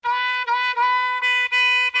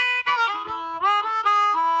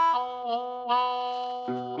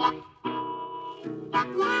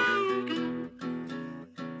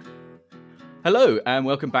Hello, and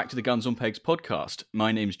welcome back to the Guns on Pegs podcast.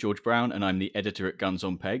 My name's George Brown, and I'm the editor at Guns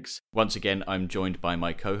on Pegs. Once again, I'm joined by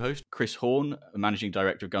my co-host, Chris Horn, managing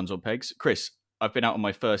director of Guns on Pegs. Chris, I've been out on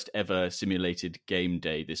my first ever simulated game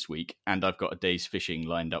day this week, and I've got a day's fishing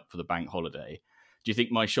lined up for the bank holiday. Do you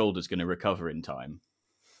think my shoulder's going to recover in time?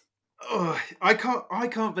 Oh, I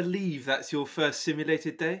can't believe that's your first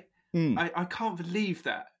simulated day. I can't believe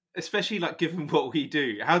that. Especially like given what we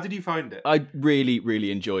do. How did you find it? I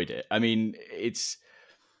really enjoyed it. I mean,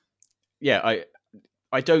 I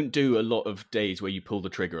don't do a lot of days where you pull the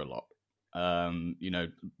trigger a lot.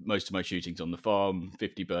 Most of my shooting's on the farm.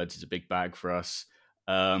 50 birds is a big bag for us.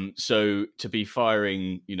 So to be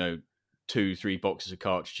firing, 2-3 boxes of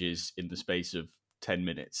cartridges in the space of 10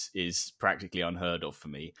 minutes is practically unheard of for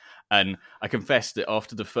me. And I confess that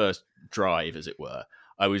after the first drive, as it were,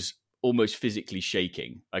 I was almost physically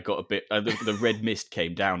shaking. I got a bit, the red mist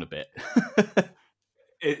came down a bit.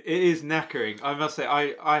 It is knackering. I must say,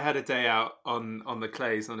 I had a day out on the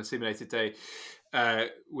clays on a simulated day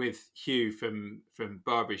with Hugh from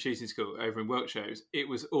Barbary Shooting School over in Wiltshire. It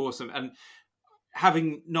was awesome. And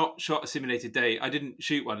having not shot a simulated day, I didn't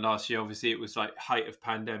shoot one last year. Obviously, it was like height of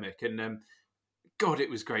pandemic. And God, it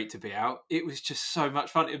was great to be out. It was just so much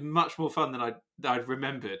fun. It was much more fun than I'd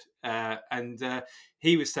remembered. And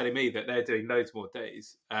he was telling me that they're doing loads more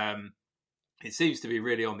days. It seems to be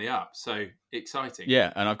really on the up. So exciting.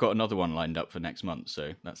 Yeah, and I've got another one lined up for next month.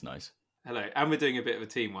 So that's nice. Hello. And we're doing a bit of a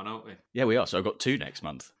team one, aren't we? Yeah, we are. So I've got 2 next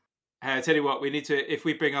month. I tell you what, we need to, if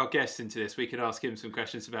we bring our guest into this, we can ask him some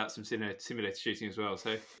questions about some simulator shooting as well.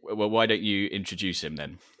 So, well, why don't you introduce him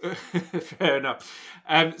then? Fair enough.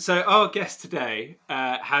 So our guest today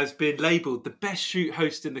has been labelled the best shoot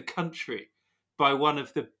host in the country by one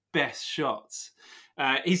of the best shots.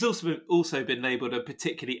 He's also been labelled a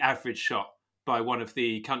particularly average shot by one of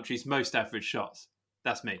the country's most average shots.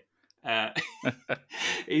 That's me.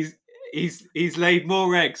 He's laid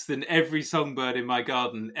more eggs than every songbird in my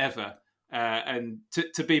garden ever. And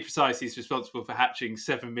to be precise, he's responsible for hatching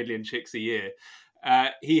 7 million chicks a year.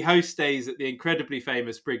 He hosts days at the incredibly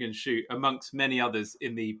famous Brigands shoot, amongst many others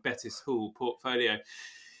in the Bettis Hall portfolio.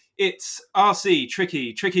 It's RC,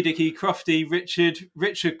 Tricky Dicky, Crofty,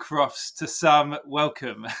 Richard Crofts to some.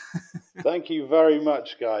 Welcome. Thank you very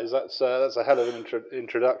much, guys. That's a hell of an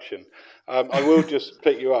introduction. I will just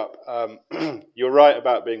pick you up. You're right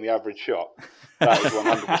about being the average shot. That is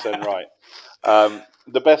 100% right.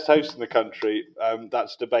 The best host in the country,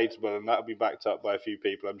 that's debatable, and that'll be backed up by a few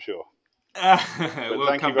people, I'm sure.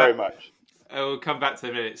 Thank you very much. We'll come back to it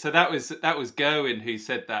in a minute. So that was Gowan who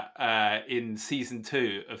said that in season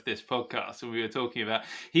 2 of this podcast, and we were talking about.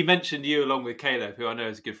 He mentioned you along with Caleb, who I know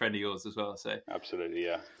is a good friend of yours as well. So absolutely,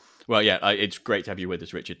 yeah. Well, yeah, it's great to have you with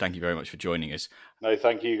us, Richard. Thank you very much for joining us. No,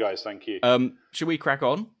 thank you, guys. Thank you. Should we crack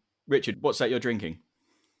on, Richard? What's that you're drinking?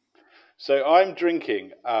 So I'm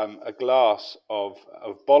drinking a glass of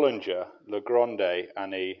Bollinger Le Grande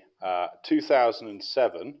Année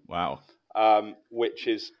 2007. Wow. Which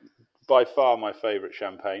is by far my favourite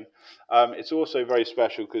champagne. It's also very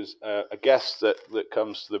special because a guest that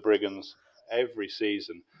comes to the Brigands every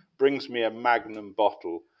season brings me a Magnum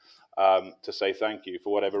bottle to say thank you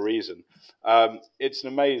for whatever reason. It's an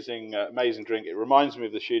amazing drink. It reminds me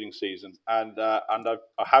of the shooting season, and I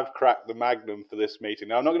have cracked the Magnum for this meeting.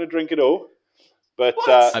 Now I'm not going to drink it all, but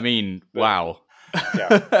wow.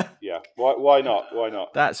 yeah. Why not? Why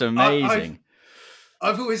not? That's amazing.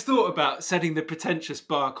 I've always thought about setting the pretentious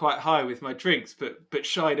bar quite high with my drinks, but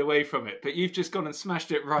shied away from it. But you've just gone and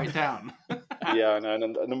smashed it right down. Yeah,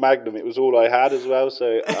 and the Magnum, it was all I had as well.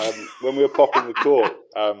 So when we were popping the cork,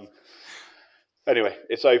 anyway,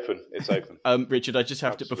 it's open. It's open. Richard, I just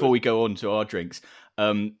have to, before we go on to our drinks,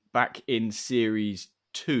 back in series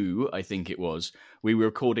 2, I think it was, we were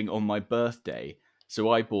recording on my birthday. So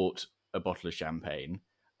I bought a bottle of champagne.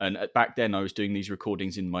 And back then, I was doing these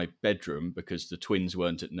recordings in my bedroom because the twins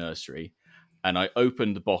weren't at nursery. And I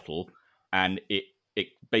opened the bottle, and it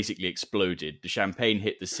basically exploded. The champagne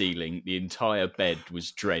hit the ceiling. The entire bed was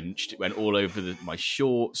drenched. It went all over my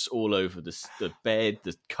shorts, all over the bed,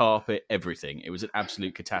 the carpet, everything. It was an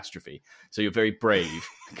absolute catastrophe. So you're very brave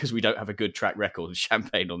because we don't have a good track record of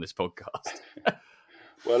champagne on this podcast.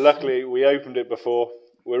 Well, luckily, we opened it before.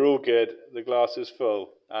 We're all good. The glass is full,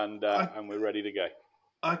 and we're ready to go.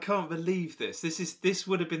 I can't believe this. This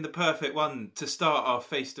would have been the perfect one to start our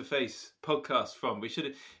face-to-face podcast from. We should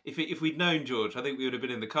have, if we'd known George, I think we would have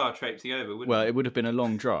been in the car traipsing over, wouldn't we? Well, it would have been a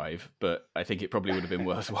long drive, but I think it probably would have been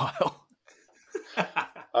worthwhile.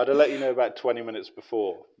 I'd have let you know about 20 minutes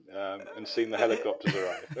before and seen the helicopters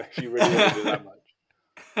arrive, if you really want to do that much.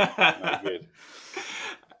 No, good.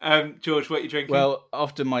 George, what are you drinking? Well,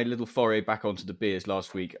 after my little foray back onto the beers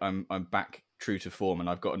last week, I'm back true to form, and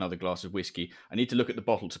I've got another glass of whiskey. I need to look at the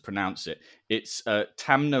bottle to pronounce it. It's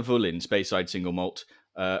Tamna Vullin Speyside Single Malt,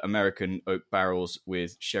 American oak barrels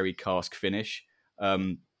with sherry cask finish.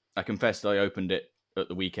 I confess that I opened it at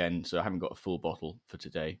the weekend, so I haven't got a full bottle for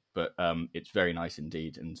today, but it's very nice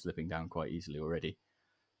indeed and slipping down quite easily already.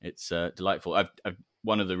 It's delightful. I've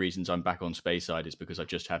one of the reasons I'm back on Speyside is because I've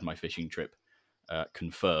just had my fishing trip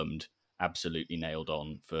confirmed, absolutely nailed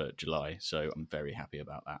on for July, so I'm very happy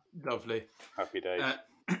about that. Lovely. Happy days.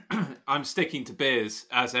 I'm sticking to beers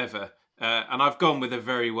as ever, and I've gone with a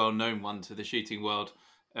very well-known one to the shooting world.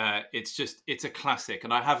 It's a classic,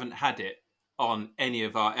 and I haven't had it on any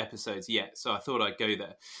of our episodes yet, so I thought I'd go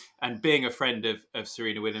there. And being a friend of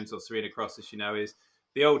Serena Williams, or Serena Cross as she now is,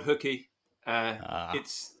 the old hooky,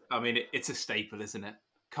 it's a staple, isn't it?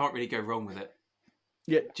 Can't really go wrong with it.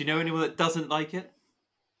 Yeah. Do you know anyone that doesn't like it?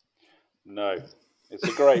 No, it's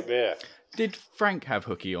a great beer. Did Frank have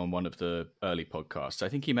hooky on one of the early podcasts? I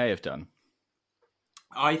think he may have done.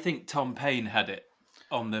 I think Tom Payne had it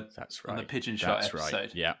on the That's right. on the Pigeon Shot episode.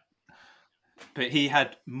 Right. Yeah. But he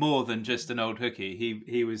had more than just an old hooky.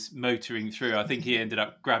 He was motoring through. I think he ended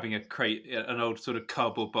up grabbing an old sort of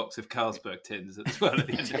cardboard box of Carlsberg tins as well at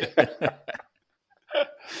the end of it.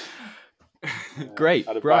 Great,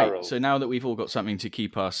 right. So now that we've all got something to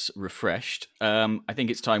keep us refreshed, I think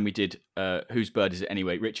it's time we did Whose Bird Is It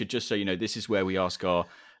Anyway? Richard, just so you know, this is where we ask our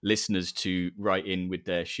listeners to write in with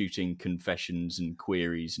their shooting confessions and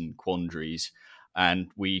queries and quandaries,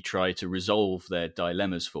 and we try to resolve their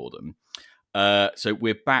dilemmas for them. So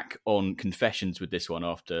we're back on confessions with this one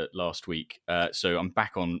after last week. So I'm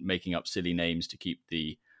back on making up silly names to keep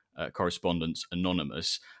the correspondence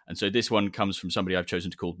anonymous. And so this one comes from somebody I've chosen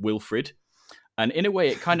to call Wilfred. And in a way,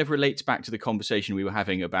 it kind of relates back to the conversation we were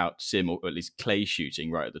having about sim, or at least clay shooting,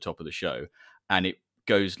 right at the top of the show. And it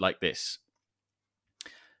goes like this.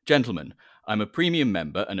 Gentlemen, I'm a premium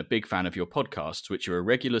member and a big fan of your podcasts, which are a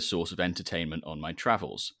regular source of entertainment on my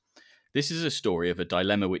travels. This is a story of a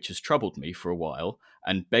dilemma which has troubled me for a while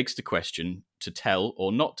and begs the question to tell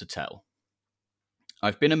or not to tell.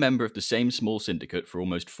 I've been a member of the same small syndicate for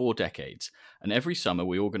almost 4 decades, and every summer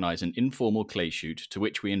we organise an informal clay shoot to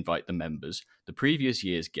which we invite the members, the previous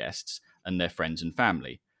year's guests, and their friends and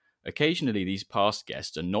family. Occasionally these past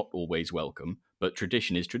guests are not always welcome, but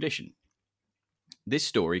tradition is tradition. This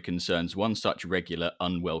story concerns one such regular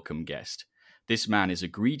unwelcome guest. This man is a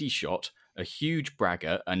greedy shot, a huge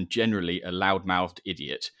bragger, and generally a loud-mouthed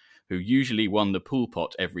idiot, who usually won the pool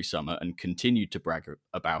pot every summer and continued to brag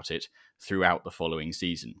about it throughout the following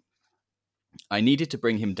season. I needed to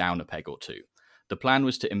bring him down a peg or two. The plan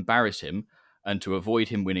was to embarrass him and to avoid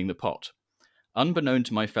him winning the pot. Unbeknown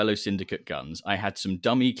to my fellow syndicate guns, I had some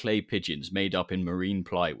dummy clay pigeons made up in marine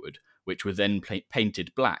plywood, which were then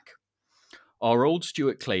painted black. Our old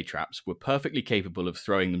Stuart clay traps were perfectly capable of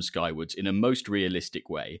throwing them skywards in a most realistic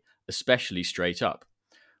way, especially straight up.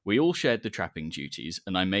 We all shared the trapping duties,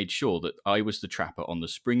 and I made sure that I was the trapper on the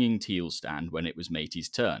springing teal stand when it was Matey's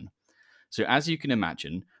turn. So as you can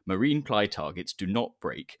imagine, marine ply targets do not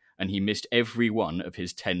break, and he missed every one of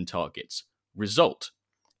his 10 targets. Result: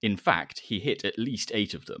 in fact, he hit at least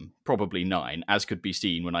 8 of them, probably 9, as could be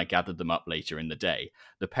seen when I gathered them up later in the day.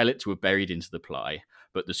 The pellets were buried into the ply,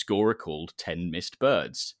 but the scorer called 10 missed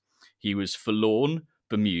birds. He was forlorn,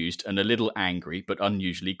 bemused, and a little angry, but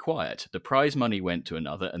unusually quiet. The prize money went to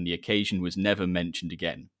another, and the occasion was never mentioned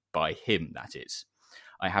again. By him, that is.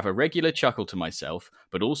 I have a regular chuckle to myself,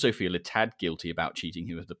 but also feel a tad guilty about cheating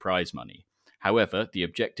him of the prize money. However, the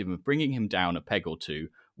objective of bringing him down a peg or two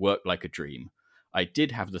worked like a dream. I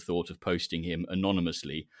did have the thought of posting him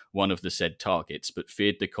anonymously one of the said targets, but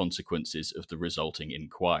feared the consequences of the resulting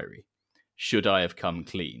inquiry. Should I have come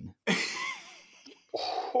clean?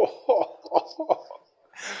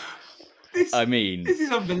 This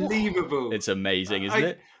is unbelievable. It's amazing, isn't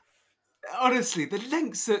it? Honestly, the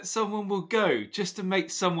lengths that someone will go just to make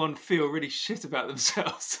someone feel really shit about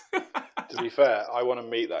themselves. To be fair, I want to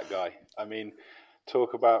meet that guy. I mean,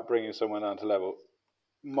 talk about bringing someone down to level.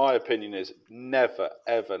 My opinion is never,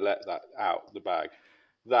 ever let that out the bag.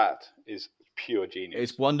 That is pure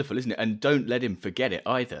genius. It's wonderful, isn't it? And don't let him forget it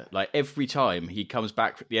either. Like, every time he comes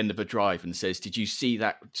back at the end of a drive and says, "Did you see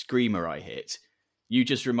that screamer I hit?" You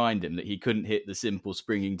just remind him that he couldn't hit the simple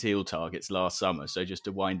springing teal targets last summer, so just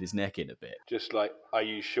to wind his neck in a bit. Just like, are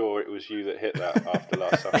you sure it was you that hit that after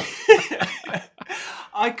last summer?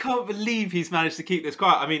 I can't believe he's managed to keep this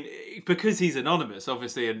quiet. I mean, because he's anonymous,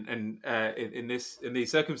 obviously, and in these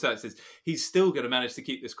circumstances, he's still going to manage to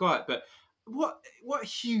keep this quiet. But what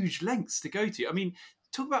huge lengths to go to. I mean,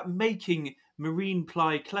 talk about making marine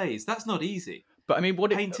ply clays. That's not easy. But I mean,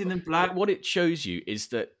 painting them black. What it shows you is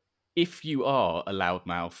that if you are a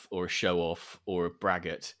loudmouth or a show-off or a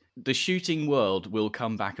braggart, the shooting world will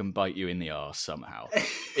come back and bite you in the arse somehow.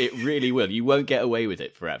 It really will. You won't get away with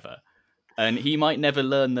it forever. And he might never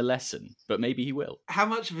learn the lesson, but maybe he will. How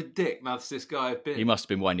much of a dick must this guy have been? He must have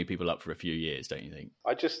been winding people up for a few years, don't you think?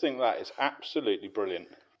 I just think that is absolutely brilliant.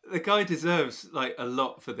 The guy deserves like a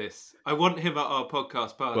lot for this. I want him at our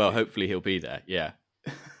podcast party. Well, hopefully he'll be there, yeah.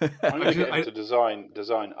 I'm going to get him to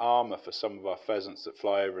design armour for some of our pheasants that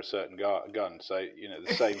fly over a certain gun. So,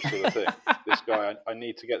 the same sort of thing. This guy, I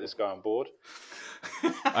need to get this guy on board.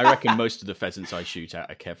 I reckon most of the pheasants I shoot at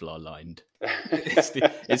are Kevlar lined.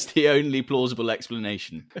 It's the only plausible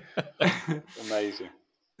explanation. Amazing.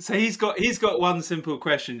 So he's got one simple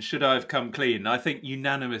question: should I have come clean? I think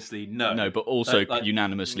unanimously no. No, but also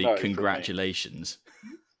unanimously no congratulations.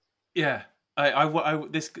 Yeah, I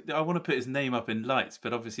want to put his name up in lights,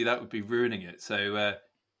 but obviously that would be ruining it. So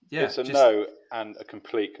it's a no and a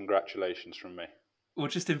complete congratulations from me. We'll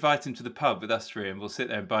just invite him to the pub with us three, and we'll sit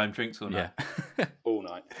there and buy him drinks all night. Yeah. All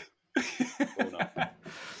night. All night.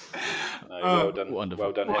 No, well done. Wonderful.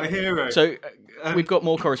 Well done. What a hero. So we've got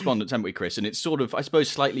more correspondence, haven't we, Chris? And it's sort of, I suppose,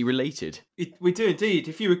 slightly related. We do indeed.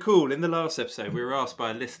 If you recall, in the last episode, we were asked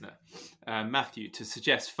by a listener, Matthew, to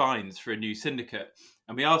suggest fines for a new syndicate.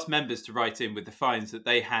 And we asked members to write in with the fines that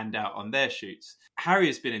they hand out on their shoots. Harry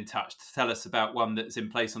has been in touch to tell us about one that's in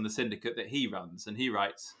place on the syndicate that he runs. And he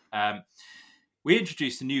writes, we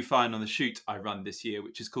introduced a new fine on the shoot I run this year,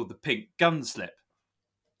 which is called the Pink Gun Slip.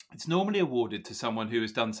 It's normally awarded to someone who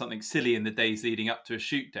has done something silly in the days leading up to a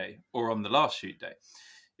shoot day or on the last shoot day.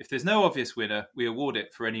 If there's no obvious winner, we award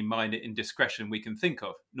it for any minor indiscretion we can think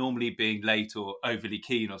of, normally being late or overly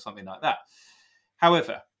keen or something like that.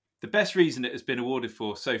 However, the best reason it has been awarded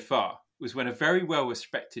for so far was when a very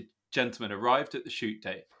well-respected gentleman arrived at the shoot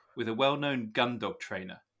day with a well-known gun dog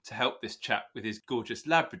trainer to help this chap with his gorgeous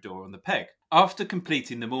Labrador on the peg. After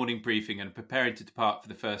completing the morning briefing and preparing to depart for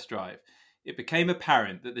the first drive, it became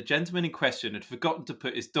apparent that the gentleman in question had forgotten to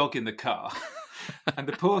put his dog in the car, and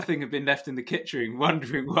the poor thing had been left in the kitchen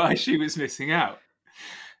wondering why she was missing out.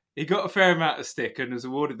 He got a fair amount of stick and was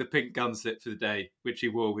awarded the pink gun slip for the day, which he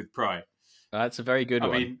wore with pride. That's a very good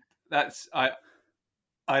one. I mean,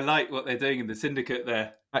 I like what they're doing in the syndicate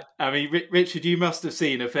there. I mean, Richard, you must have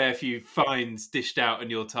seen a fair few fines dished out in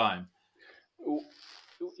your time.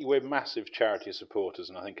 We're massive charity supporters,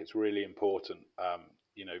 and I think it's really important,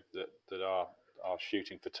 that our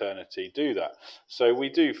shooting fraternity do that. So we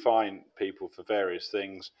do fine people for various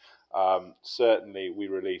things. Certainly, we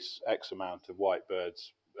release X amount of white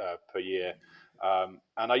birds per year,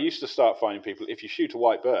 and I used to start finding people. If you shoot a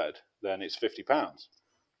white bird, then it's £50.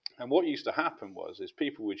 And what used to happen is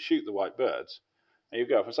people would shoot the white birds, and you'd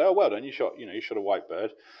go up and say, "Oh, well done, you shot a white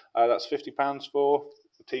bird. That's £50 for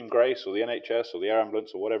Team Grace or the NHS or the Air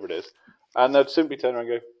Ambulance or whatever it is." And they'd simply turn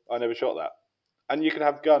around and go, "I never shot that." And you could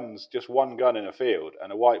have guns, just one gun in a field,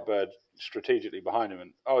 and a white bird strategically behind him,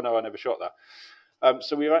 and "Oh no, I never shot that."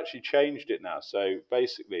 So we've actually changed it now. So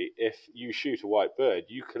basically, if you shoot a white bird,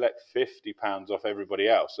 you collect £50 off everybody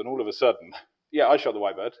else, and all of a sudden, yeah, I shot the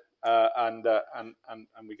white bird, and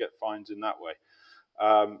we get fines in that way.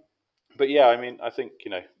 But yeah, I mean, I think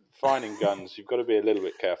fining guns, you've got to be a little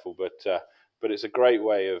bit careful, but it's a great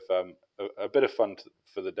way of a bit of fun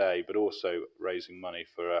for the day, but also raising money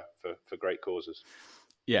for great causes.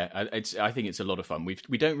 Yeah, I think it's a lot of fun.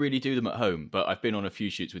 We don't really do them at home, but I've been on a few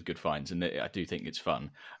shoots with good finds, and I do think it's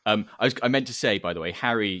fun. I meant to say, by the way,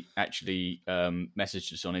 Harry actually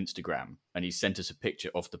messaged us on Instagram, and he sent us a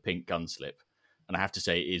picture of the pink gun slip, and I have to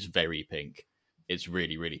say, it is very pink. It's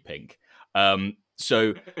really, really pink.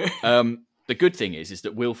 So the good thing is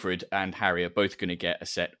that Wilfred and Harry are both going to get a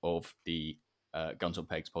set of the Guns on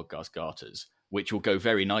Pegs podcast garters, which will go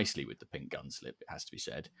very nicely with the pink gun slip, it has to be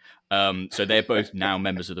said. So they're both now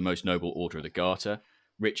members of the Most Noble Order of the Garter.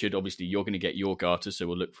 Richard, obviously, you're going to get your garter, so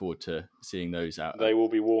we'll look forward to seeing those out. They will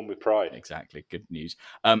be worn with pride. Exactly. Good news.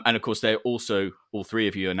 And of course, they're also, all three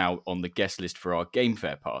of you are now on the guest list for our Game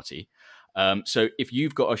Fair party. So if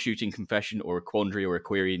you've got a shooting confession or a quandary or a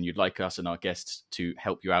query and you'd like us and our guests to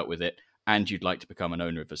help you out with it, and you'd like to become an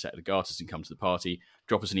owner of a set of the garters and come to the party,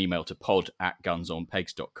 drop us an email to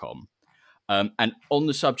pod@gunsonpegs.com. And on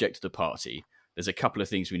the subject of the party, there's a couple of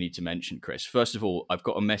things we need to mention, Chris. First of all, I've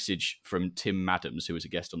got a message from Tim Madams, who was a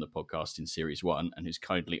guest on the podcast in Series 1 and who's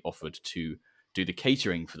kindly offered to do the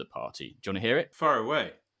catering for the party. Do you want to hear it? Far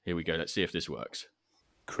away. Here we go. Let's see if this works.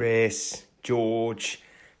 Chris, George,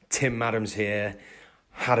 Tim Madams here.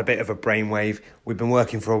 had a bit of a brainwave. We've been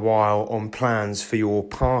working for a while on plans for your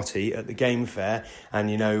party at the game fair,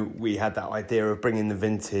 and we had that idea of bringing the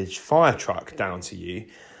vintage fire truck down to you.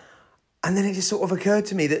 And then it just sort of occurred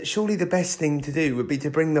to me that surely the best thing to do would be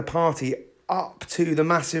to bring the party up to the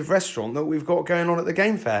massive restaurant that we've got going on at the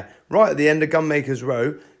game fair, right at the end of Gunmakers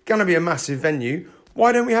Row. Going to be a massive venue.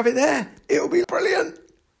 Why don't we have it there? It'll be brilliant.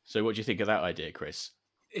 So what do you think of that idea, Chris?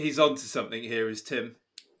 He's on to something here, is Tim.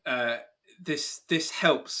 This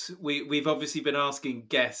helps. We've obviously been asking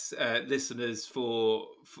guests, listeners, to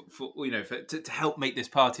help make this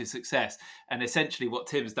party a success, and essentially what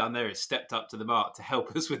Tim's done there is stepped up to the mark to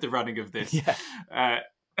help us with the running of this. Yeah.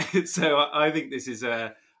 So I think this is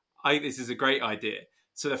a great idea.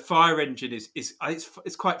 So the fire engine is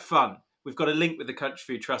it's quite fun. We've got a link with the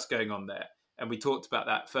Country Food Trust going on there. And we talked about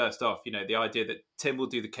that first off, the idea that Tim will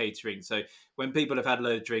do the catering. So when people have had a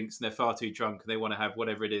load of drinks and they're far too drunk and they want to have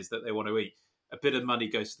whatever it is that they want to eat, a bit of money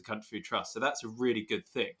goes to the Country Food Trust. So that's a really good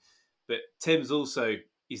thing. But Tim's also,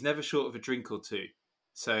 he's never short of a drink or two.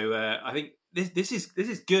 So I think this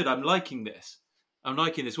is good. I'm liking this.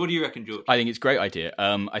 What do you reckon, George? I think it's a great idea.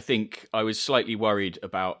 I think I was slightly worried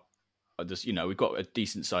about this. We've got a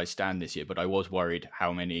decent sized stand this year, but I was worried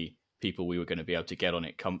how many people we were going to be able to get on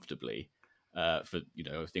it comfortably. I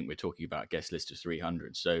think we're talking about a guest list of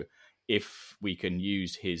 300. So if we can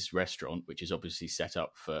use his restaurant, which is obviously set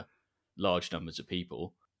up for large numbers of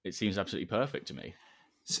people, it seems absolutely perfect to me.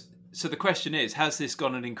 So the question is, has this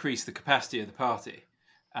gone and increased the capacity of the party?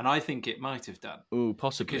 And I think it might have done. Oh,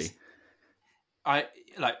 possibly.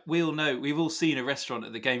 We all know, we've all seen a restaurant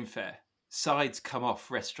at the game fair. Sides come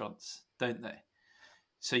off restaurants, don't they?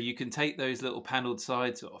 So you can take those little panelled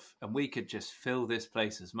sides off, and we could just fill this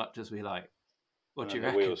place as much as we like. What do you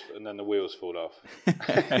reckon? And then the wheels fall off.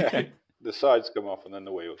 The sides come off and then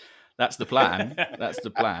the wheels. That's the plan.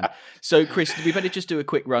 So, Chris, we better just do a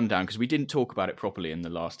quick rundown because we didn't talk about it properly in the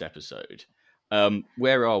last episode.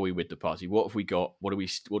 Where are we with the party? What have we got? What do we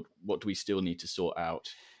still need to sort out?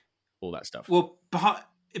 All that stuff. Well,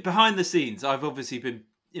 behind the scenes, I've obviously been,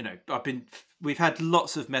 we've had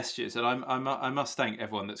lots of messages, and I must thank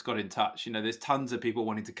everyone that's got in touch. There's tons of people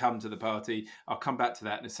wanting to come to the party. I'll come back to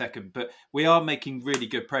that in a second, but we are making really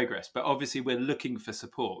good progress. But obviously we're looking for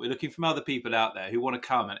support. We're looking from other people out there who want to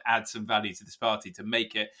come and add some value to this party to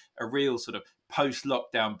make it a real sort of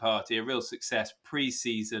post-lockdown party, a real success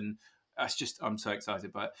pre-season. I'm so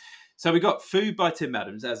excited by it. So we got food by Tim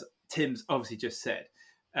Adams, as Tim's obviously just said.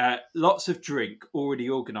 Lots of drink already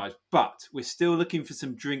organised, but we're still looking for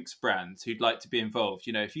some drinks brands who'd like to be involved.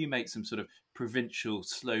 If you make some sort of provincial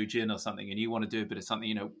slow gin or something and you want to do a bit of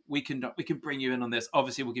something, we can bring you in on this.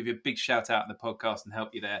 Obviously, we'll give you a big shout out in the podcast and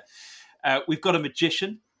help you there. We've got a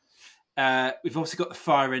magician. We've also got the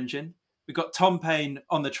fire engine. We've got Tom Payne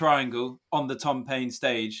on the triangle on the Tom Payne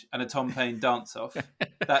stage and a Tom Payne dance-off.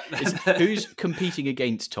 Who's competing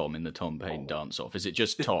against Tom in the Tom Payne dance-off? Is it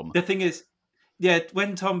just Tom? The thing is, yeah,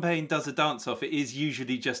 when Tom Payne does a dance-off, it is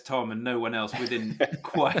usually just Tom and no one else within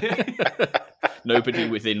quite... Nobody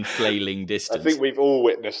within flailing distance. I think we've all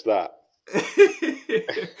witnessed that.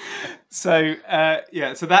 So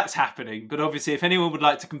that's happening. But obviously, if anyone would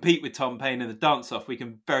like to compete with Tom Payne in the dance-off, we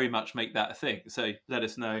can very much make that a thing. So let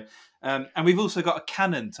us know. And we've also got a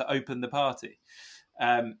cannon to open the party.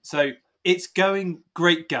 So it's going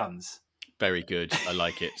great guns. Very good. I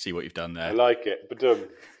like it. See what you've done there. I like it. But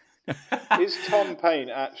is Tom Payne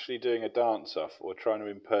actually doing a dance-off or trying to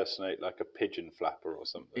impersonate like a pigeon flapper or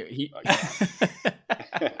something? Like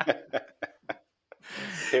that?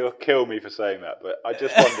 He'll kill me for saying that, but I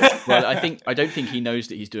just wonder. Well, I don't think he knows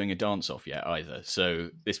that he's doing a dance-off yet either.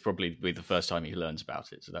 So this probably be the first time he learns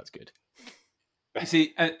about it. So that's good. You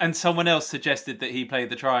see, and someone else suggested that he play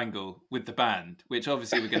the triangle with the band, which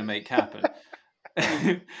obviously we're going to make happen.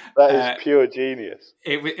 That is pure genius.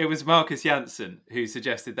 It was Marcus Janssen who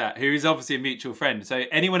suggested that, who is obviously a mutual friend. So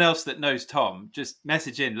anyone else that knows Tom, just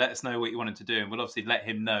message in, let us know what you wanted to do, and we'll obviously let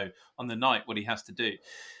him know on the night what he has to do.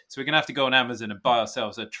 So we're going to have to go on Amazon and buy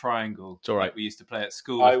ourselves a triangle. It's all right. Like we used to play at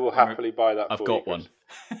school. I will happily buy that. I've got one.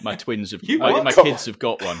 My twins have. My kids have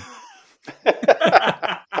got one.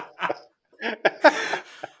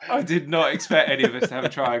 I did not expect any of us to have a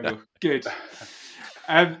triangle. Good.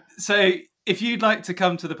 So if you'd like to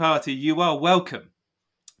come to the party, you are welcome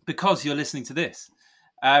because you're listening to this.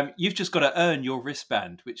 You've just got to earn your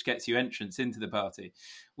wristband, which gets you entrance into the party.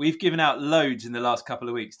 We've given out loads in the last couple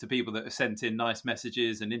of weeks to people that have sent in nice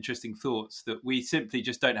messages and interesting thoughts that we simply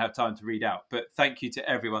just don't have time to read out. But thank you to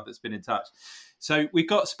everyone that's been in touch. So we've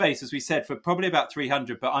got space, as we said, for probably about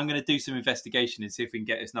 300, but I'm going to do some investigation and see if we can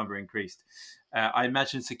get this number increased. I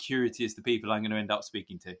imagine security is the people I'm going to end up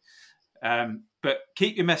speaking to. But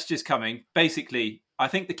keep your messages coming. Basically, I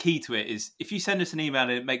think the key to it is if you send us an email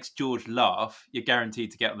and it makes George laugh, you're guaranteed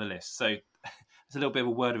to get on the list. So it's a little bit of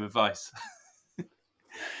a word of advice.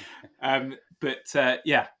 But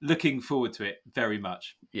looking forward to it very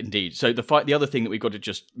much. Indeed. So the other thing that we've got to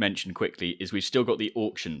just mention quickly is we've still got the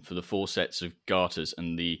auction for the 4 sets of garters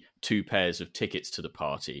and the 2 pairs of tickets to the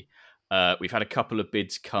party. We've had a couple of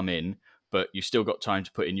bids come in, but you've still got time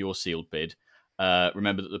to put in your sealed bid.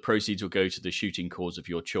 Remember that the proceeds will go to the shooting cause of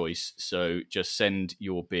your choice. So just send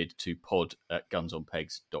your bid to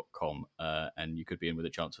pod@gunsonpegs.com and you could be in with a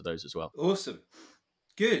chance for those as well. Awesome.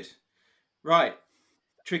 Good. Right.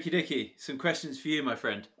 Tricky Dicky, some questions for you, my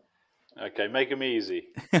friend. Okay, make them easy.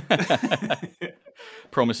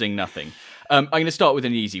 Promising nothing. I'm going to start with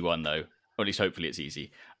an easy one, though. Or at least hopefully it's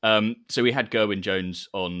easy. So we had Gerwin Jones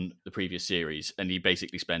on the previous series, and he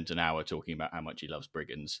basically spent an hour talking about how much he loves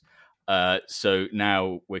Brigands. So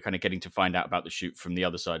now we're kind of getting to find out about the shoot from the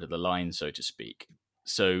other side of the line, so to speak.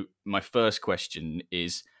 So my first question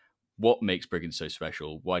is, what makes Brigands so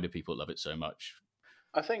special? Why do people love it so much?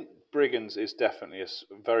 I think Brigands is definitely a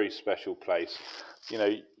very special place. You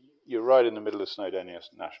know, you're right in the middle of Snowdonia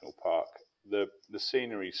National Park. The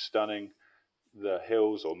scenery's stunning. The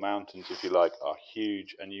hills or mountains, if you like, are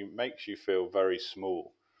huge, and makes you feel very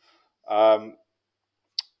small.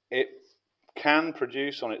 It can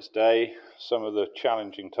produce on its day some of the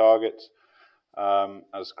challenging targets.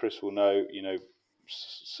 As Chris will know,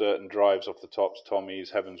 certain drives off the tops,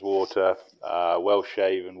 Tommy's, Heaven's Water, Well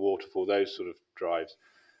Shaven, Waterfall, those sort of drives.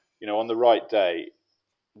 On the right day,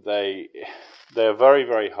 they're very,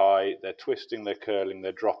 very high. They're twisting, they're curling,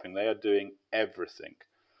 they're dropping. They are doing everything.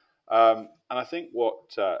 And I think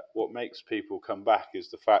what makes people come back is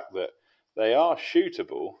the fact that they are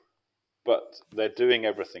shootable, but they're doing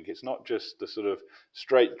everything. It's not just the sort of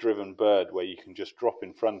straight-driven bird where you can just drop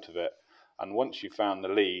in front of it, and once you found the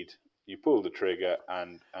lead, you pull the trigger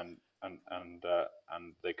and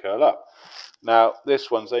they curl up. Now,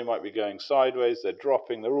 this ones, they might be going sideways, they're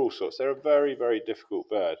dropping, they're all sorts. They're a very, very difficult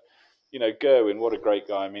bird. Gerwin, what a great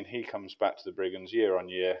guy. I mean, he comes back to the Brigands year on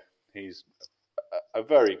year. He's a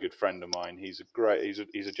very good friend of mine. He's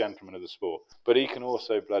a gentleman of the sport, but he can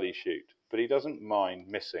also bloody shoot. But he doesn't mind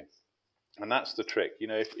missing, and that's the trick.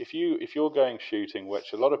 If you're going shooting,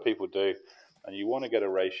 which a lot of people do, and you want to get a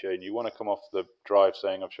ratio, and you want to come off the drive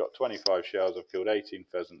saying I've shot 25 shells, I've killed 18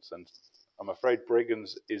 pheasants, and I'm afraid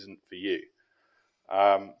Brigands isn't for you.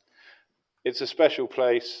 It's a special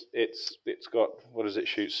place. It's got, what does it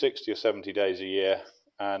shoot, 60 or 70 days a year,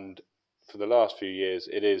 and for the last few years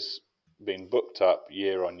it is been booked up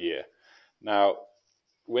year on year. Now,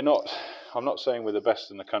 I'm not saying we're the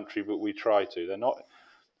best in the country, but we try to.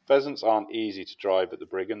 Pheasants aren't easy to drive at the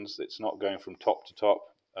Brigands. It's not going from top to top,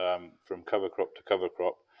 from cover crop to cover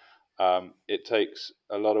crop. It takes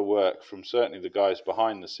a lot of work from certainly the guys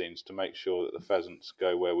behind the scenes to make sure that the pheasants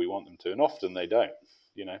go where we want them to, and often they don't.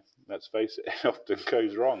 Let's face it, it often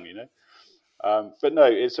goes wrong. But no,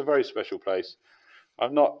 it's a very special place.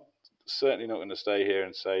 I'm certainly not going to stay here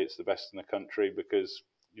and say it's the best in the country, because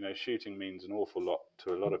shooting means an awful lot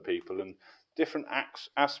to a lot of people, and different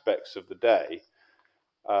aspects of the day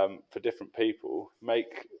for different people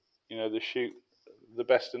make the shoot the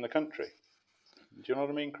best in the country. Do you know what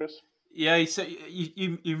I mean, Chris? Yeah, so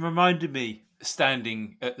you reminded me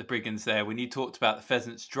standing at the Brigands there when you talked about the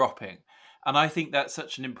pheasants dropping. And I think that's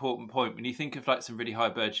such an important point. When you think of like some really high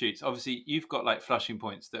bird shoots, obviously you've got like flushing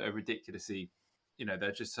points that are ridiculously,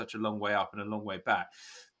 they're just such a long way up and a long way back.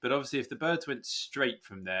 But obviously if the birds went straight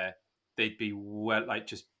from there, they'd be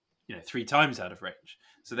 3 times out of range.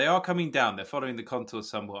 So they are coming down, they're following the contours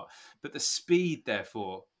somewhat. But the speed,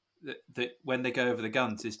 therefore, that when they go over the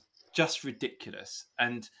guns is just ridiculous.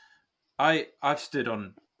 And I've stood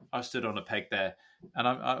on a peg there, and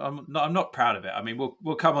I'm not proud of it. I mean,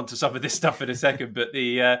 we'll come on to some of this stuff in a second, but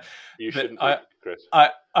you shouldn't, Chris.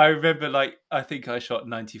 I remember, I think I shot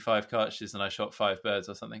 95 cartridges and I shot 5 birds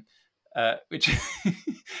or something. But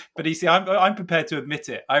you see, I'm prepared to admit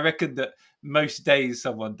it. I reckon that most days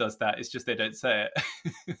someone does that. It's just they don't say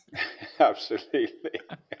it. Absolutely.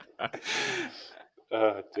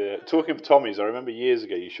 Oh dear. Talking of Tommies, I remember years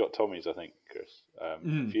ago you shot Tommies, I think, Chris, a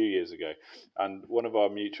few years ago. And one of our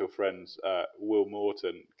mutual friends, Will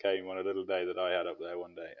Morton, came on a little day that I had up there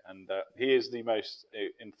one day. And he is the most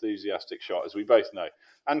enthusiastic shot, as we both know,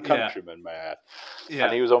 and countryman, may I add. Yeah.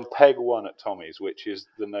 And he was on peg 1 at Tommy's, which is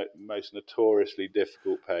the most notoriously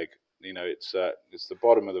difficult peg. It's the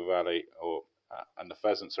bottom of the valley, and the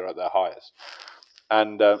pheasants are at their highest.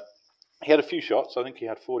 And he had a few shots. I think he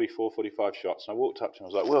had 44, 45 shots. And I walked up to him. I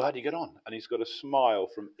was like, "Will, how do you get on?" And he's got a smile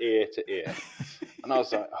from ear to ear. And I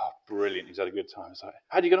was like, "Oh, brilliant. He's had a good time. I was like,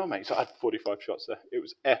 how do you get on, mate? He's like, I had 45 shots there. It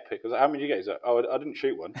was epic. I was like, how many did you get? He's like, oh, I didn't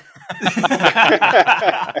shoot one.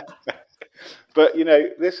 But,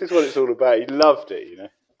 this is what it's all about. He loved it,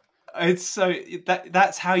 It's so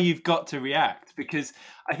that's how you've got to react, because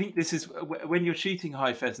I think this is when you're shooting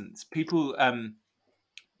high pheasants, people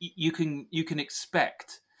you can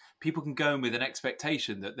expect, people can go in with an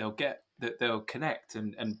expectation that they'll connect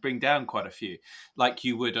and bring down quite a few, like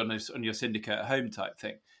you would on your syndicate at home type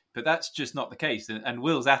thing. But that's just not the case. And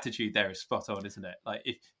Will's attitude there is spot on, isn't it? Like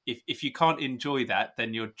if you can't enjoy that,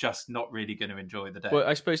 then you're just not really going to enjoy the day. Well,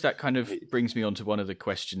 I suppose that kind of brings me on to one of the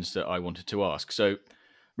questions that I wanted to ask. So,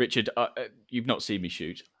 Richard, you've not seen me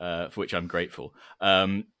shoot, for which I'm grateful.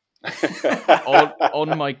 On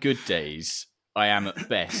my good days, I am at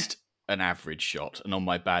best an average shot, and on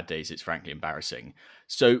my bad days, it's frankly embarrassing.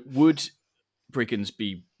 So would Brigands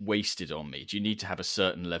be wasted on me? Do you need to have a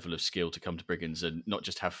certain level of skill to come to Brigands and not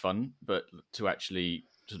just have fun, but to actually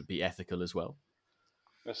sort of be ethical as well?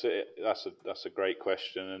 That's it. That's a great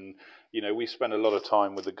question, and we spend a lot of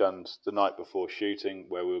time with the guns the night before shooting,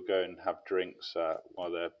 where we'll go and have drinks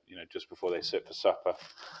while they're just before they sit for supper,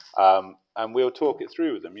 and we'll talk it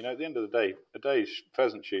through with them. At the end of the day, a day's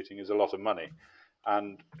pheasant shooting is a lot of money,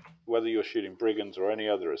 and whether you're shooting Brigands or any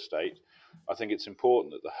other estate, I think it's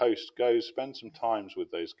important that the host goes, spend some times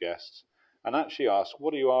with those guests, and actually ask,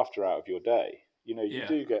 what are you after out of your day? You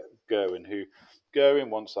do get Gerwin who Gerwin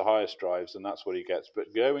wants the highest drives, and that's what he gets.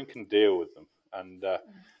 But Gerwin can deal with them, and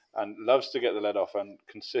loves to get the lead off, and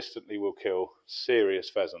consistently will kill serious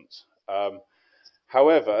pheasants.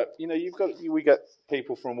 However, we get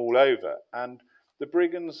people from all over, and the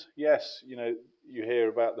Brigands, yes, you hear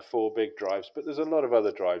about the 4 big drives, but there's a lot of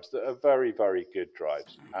other drives that are very, very good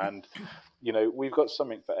drives, and we've got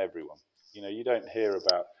something for everyone. You don't hear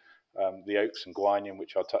about the Oaks and Gwynion,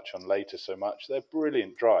 which I'll touch on later so much. They're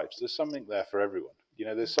brilliant drives. There's something there for everyone.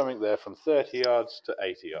 There's something there from 30 yards to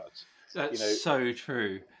 80 yards. That's so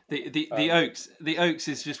true. The Oaks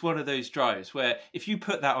is just one of those drives where if you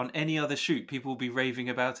put that on any other shoot, people will be raving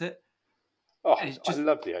about it. Oh, I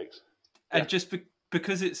love the Oaks. And just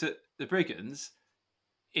because it's at the Brigands,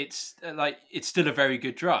 it's still a very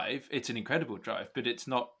good drive. It's an incredible drive, but it's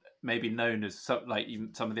not maybe known as some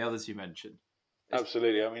of the others you mentioned.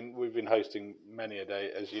 Absolutely. I mean, we've been hosting many a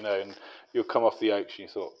day, as you know, and you'll come off the Oaks and you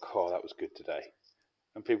thought, oh, that was good today.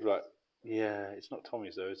 And people are like, yeah, it's not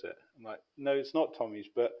Tommy's though, is it? I'm like, no, it's not Tommy's,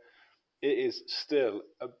 but it is still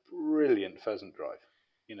a brilliant pheasant drive.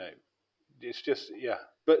 It's just, yeah.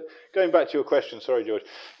 But going back to your question, sorry, George,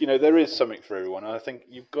 there is something for everyone. And I think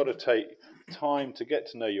you've got to take time to get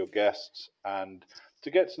to know your guests and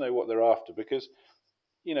to get to know what they're after, because,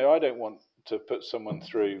 I don't want to put someone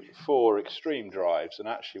through 4 extreme drives, and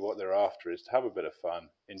actually what they're after is to have a bit of fun,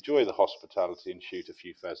 enjoy the hospitality, and shoot a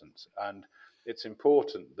few pheasants. And it's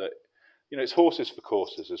important that, it's horses for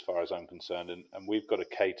courses as far as I'm concerned, and we've got to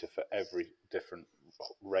cater for every different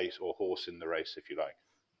race or horse in the race, if you like.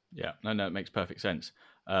 Yeah, no, it makes perfect sense.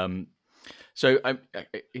 So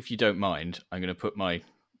if you don't mind, I'm going to put my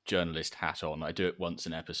journalist hat on. I do it once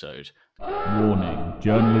an episode. Warning,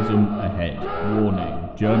 journalism ahead. Warning,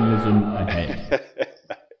 journalism ahead.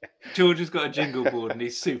 George has got a jingle board and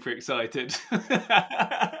he's super excited.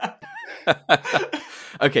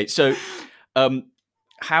 Okay, so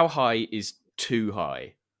how high is too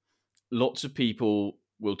high? Lots of people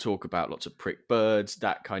will talk about lots of prick birds,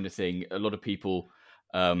 that kind of thing. A lot of people,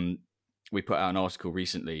 we put out an article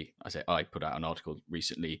recently. I put out an article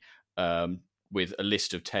recently with a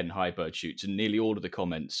list of 10 high bird shoots, and nearly all of the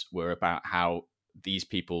comments were about how these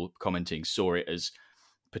people commenting saw it as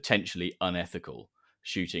potentially unethical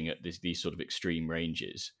shooting at these sort of extreme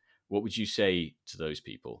ranges. What would you say to those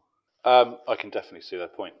people? I can definitely see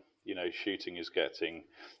that point. Shooting is getting,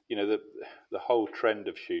 the whole trend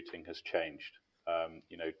of shooting has changed.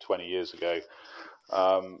 20 years ago,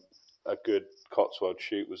 a good Cotswold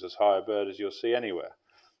shoot was as high a bird as you'll see anywhere.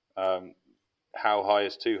 How high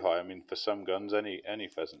is too high? I mean, for some guns, any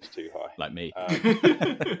pheasant's too high. Like me.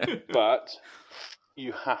 But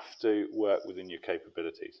you have to work within your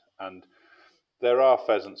capabilities. And there are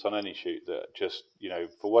pheasants on any shoot that just,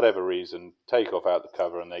 for whatever reason, take off out the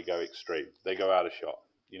cover and they go extreme. They go out of shot.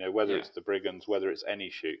 Whether it's the Brigands, whether it's any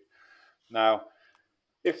shoot. Now,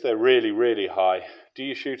 if they're really, really high, do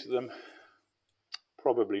you shoot at them?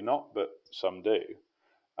 Probably not, but some do.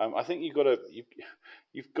 I think you've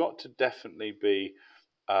got to definitely be,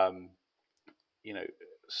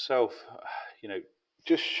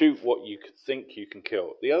 just shoot what you think you can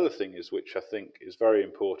kill. The other thing is, which I think is very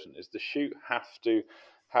important, is the shoot have to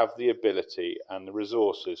have the ability and the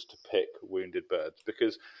resources to pick wounded birds,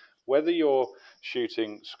 because whether you're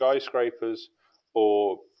shooting skyscrapers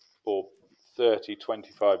or 30,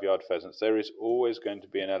 25-yard pheasants, there is always going to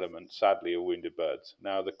be an element, sadly, of wounded birds.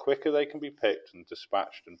 Now, the quicker they can be picked and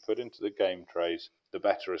dispatched and put into the game trays, the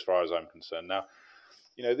better as far as I'm concerned. Now,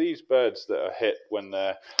 these birds that are hit when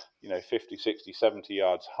they're, 50, 60, 70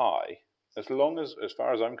 yards high, as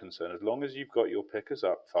far as I'm concerned, as long as you've got your pickers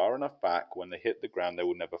up far enough back, when they hit the ground, they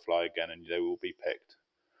will never fly again and they will be picked.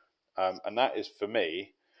 And that is, for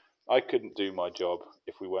me, I couldn't do my job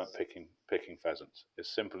if we weren't picking pheasants. As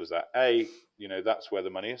simple as that. That's where the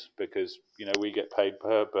money is, because, we get paid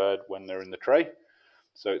per bird when they're in the tray.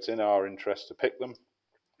 So it's in our interest to pick them.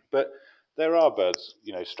 But there are birds,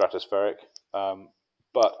 stratospheric.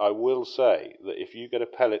 But I will say that if you get a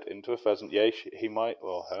pellet into a pheasant, he might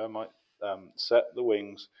or her might set the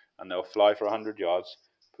wings and they'll fly for 100 yards.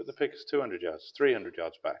 Put the pickers 200 yards, 300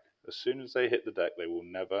 yards back. As soon as they hit the deck, they will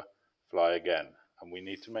never fly again. And we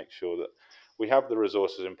need to make sure that we have the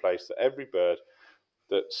resources in place that every bird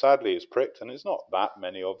that sadly is pricked, and it's not that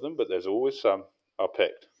many of them, but there's always some, are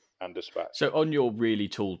picked and dispatched. So on your really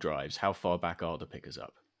tall drives, how far back are the pickers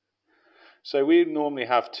up? So we normally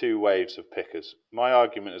have 2 waves of pickers. My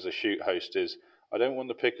argument as a shoot host is I don't want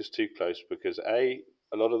the pickers too close because a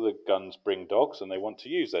lot of the guns bring dogs and they want to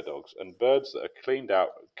use their dogs, and birds that are cleaned out,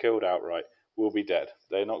 killed outright, will be dead.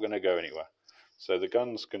 They're not going to go anywhere. So the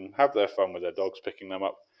guns can have their fun with their dogs picking them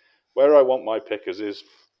up. Where I want my pickers is,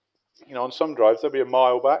 on some drives, they'll be a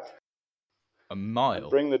mile back. A mile?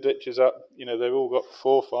 Bring the ditches up. They've all got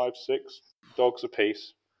 4, 5, 6 dogs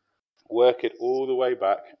apiece. Work it all the way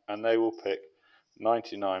back, and they will pick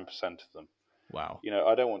 99% of them. Wow.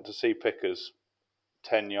 I don't want to see pickers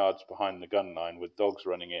 10 yards behind the gun line with dogs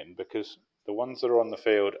running in, because the ones that are on the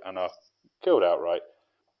field and are killed outright,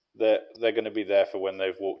 they're going to be there for when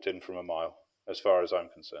they've walked in from a mile, as far as I'm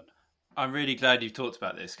concerned. I'm really glad you've talked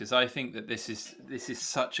about this, because I think that this is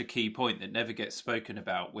such a key point that never gets spoken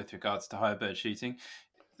about with regards to higher bird shooting.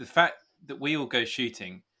 The fact that we all go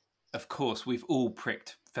shooting, of course, we've all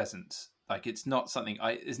pricked pheasants. Like, it's not something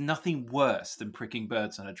there's nothing worse than pricking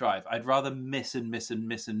birds on a drive. I'd rather miss and miss and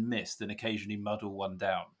miss and miss than occasionally muddle one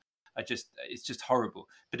down. It's just horrible.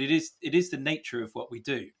 But it is the nature of what we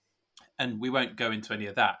do, and we won't go into any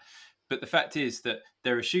of that. But the fact is that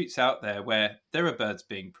there are shoots out there where there are birds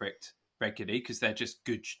being pricked regularly because they're just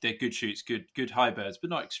good. They're good shoots, good high birds, but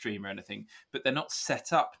not extreme or anything. But they're not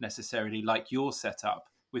set up necessarily like you're set up,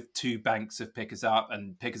 with 2 banks of pickers up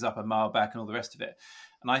and pickers up a mile back and all the rest of it.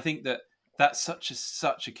 And I think that that's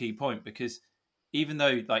such a key point, because even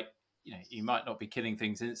though, you might not be killing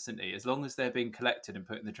things instantly, as long as they're being collected and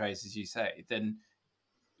put in the trays, as you say, then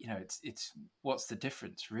it's what's the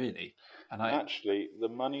difference really? And actually, the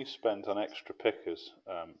money spent on extra pickers,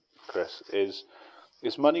 Chris, is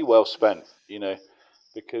money well spent.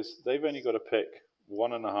 Because they've only got to pick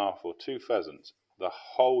 1.5 or 2 pheasants the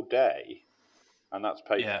whole day, and that's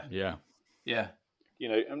paid. Yeah.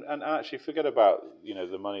 And actually forget about,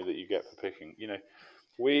 the money that you get for picking.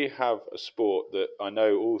 We have a sport that I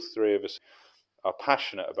know all 3 of us are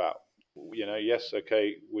passionate about. Yes,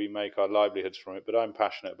 okay, we make our livelihoods from it, but I'm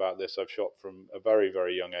passionate about this. I've shot from a very,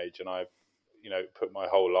 very young age, and I've, put my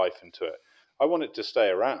whole life into it. I want it to stay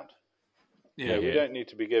around. We don't need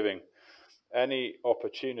to be giving any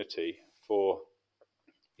opportunity for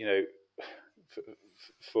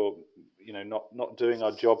not doing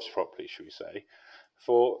our jobs properly, should we say,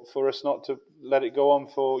 for us not to let it go on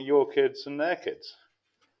for your kids and their kids.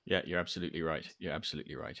 Yeah, you're absolutely right.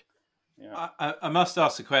 Yeah. I must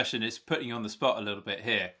ask a question. It's putting you on the spot a little bit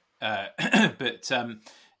here, but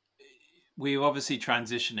we're obviously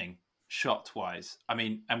transitioning shot-wise. I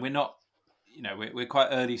mean, and we're not, we're quite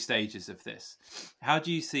early stages of this. How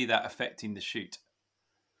do you see that affecting the shoot?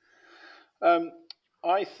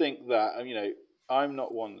 I think that, I'm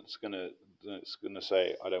not one that's going to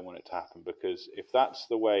say I don't want it to happen, because if that's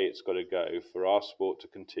the way it's got to go for our sport to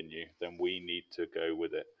continue, then we need to go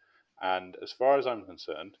with it. And as far as I'm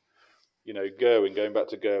concerned, going back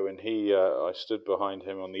to Gerwin, I stood behind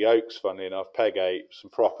him on the Oaks, funnily enough, peg 8, some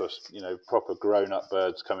proper grown-up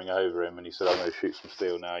birds coming over him, and he said, I'm going to shoot some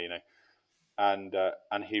steel now,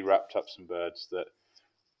 and he wrapped up some birds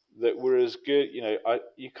that were as good,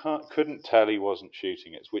 couldn't tell he wasn't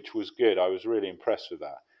shooting it, which was good. I was really impressed with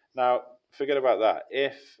that. Now, forget about that.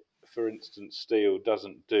 If, for instance, steel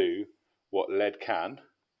doesn't do what lead can,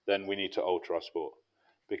 then we need to alter our sport,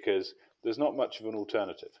 because there's not much of an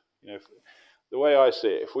alternative. The way I see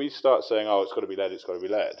it, if we start saying, it's got to be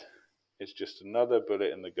lead, it's just another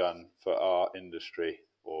bullet in the gun for our industry,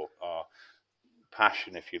 or our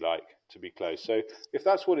passion, if you like, to be close. So if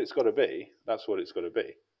that's what it's got to be, that's what it's got to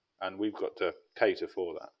be. And we've got to cater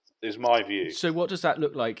for that. is my view. So what does that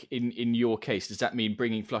look like in your case? Does that mean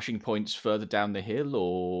bringing flushing points further down the hill,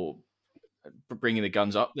 or bringing the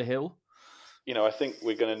guns up the hill? I think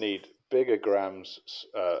we're going to need bigger grams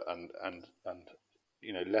and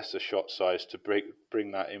lesser shot size to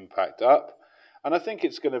bring that impact up. And I think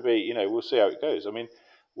it's going to be, we'll see how it goes. I mean,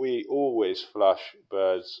 we always flush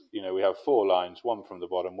birds. We have 4 lines, one from the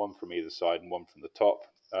bottom, one from either side, and one from the top.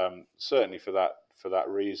 Certainly for that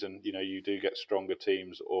reason, you do get stronger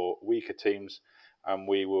teams or weaker teams, and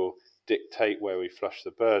we will dictate where we flush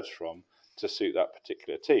the birds from to suit that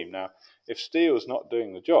particular team. Now, if steel's not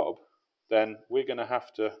doing the job, then we're going to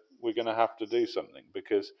have to do something,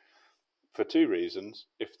 because for 2 reasons.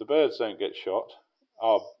 If the birds don't get shot,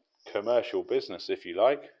 our commercial business, if you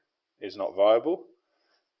like, is not viable.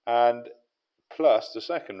 And plus, the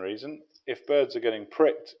second reason, if birds are getting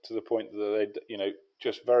pricked to the point that they,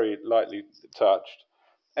 just very lightly touched,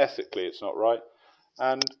 ethically it's not right,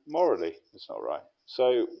 and morally it's not right.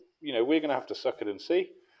 So, we're going to have to suck it and see.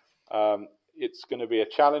 It's going to be a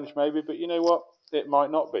challenge maybe, but you know what? It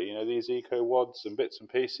might not be. These eco wads and bits and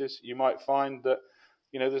pieces, you might find that,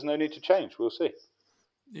 there's no need to change. We'll see.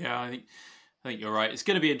 Yeah, I think you're right. It's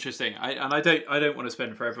going to be interesting. I don't want to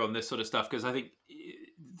spend forever on this sort of stuff, because I think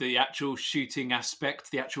the actual shooting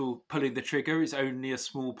aspect, the actual pulling the trigger, is only a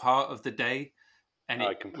small part of the day. And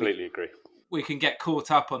I completely agree. We can get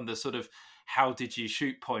caught up on the sort of how did you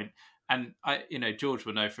shoot point. And George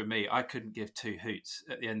will know from me, I couldn't give 2 hoots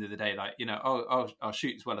at the end of the day. Like, I'll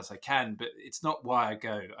shoot as well as I can, but it's not why I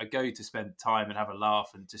go. I go to spend time and have a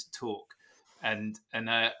laugh and just talk. And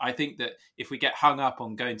I think that if we get hung up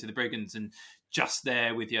on going to the Brigands and just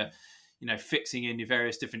there with your, fixing in your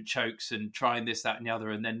various different chokes and trying this, that, and the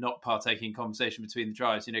other, and then not partaking in conversation between the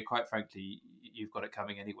drives, quite frankly, you've got it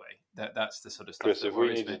coming anyway. That's the sort of stuff. Chris,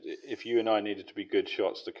 that if you and I needed to be good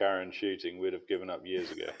shots to carry on shooting, we'd have given up years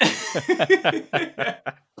ago.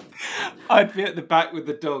 I'd be at the back with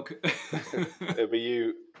the dog. It'd be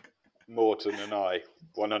you, Morton, and I,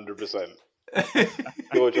 100%.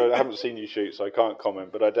 George, I haven't seen you shoot, so I can't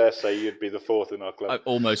comment, but I dare say you'd be the 4th in our club.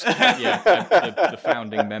 Almost, yeah, the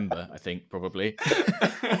founding member, I think, probably.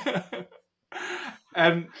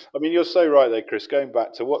 I mean, you're so right there, Chris. Going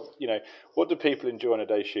back to what do people enjoy on a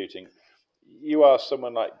day shooting? You ask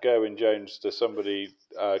someone like Gerwin Jones to somebody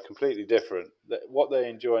completely different. What they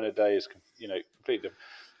enjoy on a day is, completely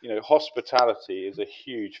different. Hospitality is a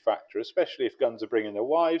huge factor, especially if guns are bringing their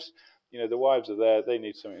wives. The wives are there. They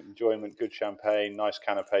need some enjoyment, good champagne, nice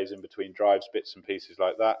canapes in between drives, bits and pieces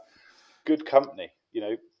like that. Good company.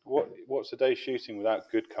 What's a day shooting without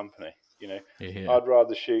good company? Yeah. I'd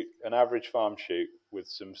rather shoot an average farm shoot with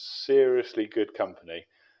some seriously good company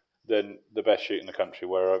than the best shoot in the country,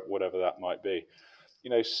 whatever that might be.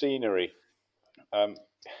 Scenery.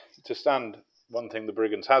 To stand, one thing the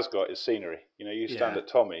Brigands has got is scenery. You stand at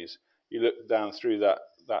Tommy's, you look down through that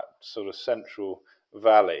sort of central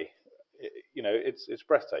valley. It's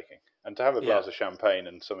breathtaking, and to have a glass of champagne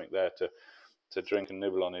and something there to drink and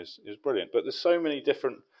nibble on is brilliant. But there's so many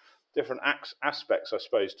different aspects, I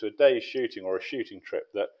suppose, to a day's shooting or a shooting trip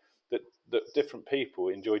that different people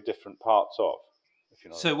enjoy different parts of.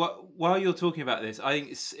 So while you're talking about this, I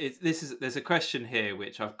think there's a question here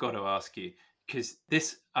which I've got to ask you, because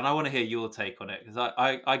and I want to hear your take on it, because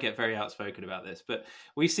I get very outspoken about this, but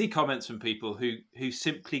we see comments from people who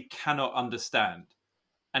simply cannot understand,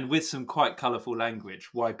 and with some quite colourful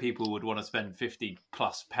language, why people would want to spend £50+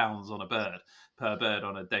 on per bird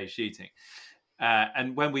on a day shooting.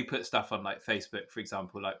 And when we put stuff on like Facebook, for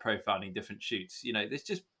example, like profiling different shoots, there's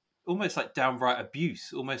just almost like downright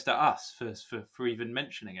abuse almost at us for even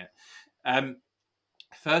mentioning it.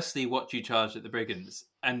 Firstly, what do you charge at the Brigands?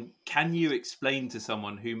 And can you explain to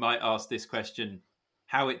someone who might ask this question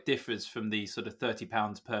how it differs from the sort of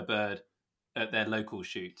 £30 per bird at their local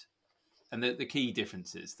shoot? And the key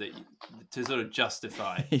differences to sort of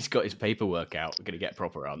justify. He's got his paperwork out. We're going to get a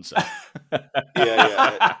proper answer.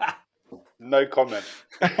 Yeah. No comment.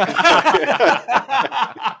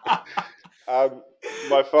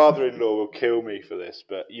 My father-in-law will kill me for this,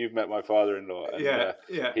 but you've met my father-in-law, and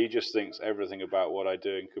he just thinks everything about what I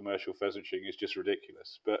do in commercial pheasant shooting is just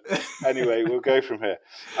ridiculous. But anyway, we'll go from here.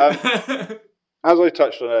 As I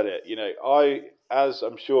touched on earlier, as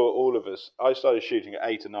I'm sure all of us, I started shooting at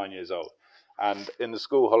 8 or 9 years old. And in the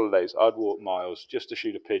school holidays, I'd walk miles just to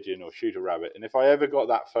shoot a pigeon or shoot a rabbit. And if I ever got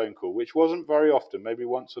that phone call, which wasn't very often, maybe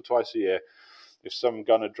once or twice a year, if some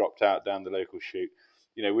gunner dropped out down the local shoot,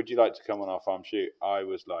 would you like to come on our farm shoot? I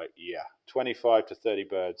was like, 25 to 30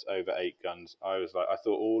 birds over 8 guns. I thought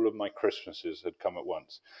all of my Christmases had come at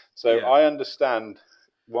once. So I understand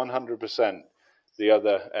 100% the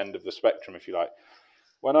other end of the spectrum, if you like.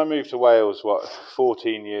 when I moved to Wales,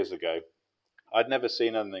 14 years ago, I'd never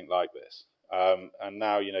seen anything like this. And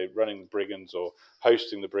now, running the Brigands or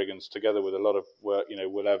hosting the Brigands together with a lot of work,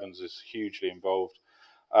 Will Evans is hugely involved.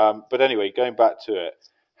 But anyway, going back to it,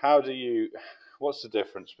 what's the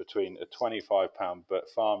difference between a 25-pound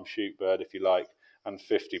farm shoot bird, if you like, and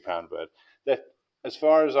 50-pound bird? As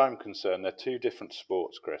far as I'm concerned, they're two different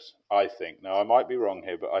sports, Chris, I think. Now, I might be wrong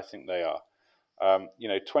here, but I think they are.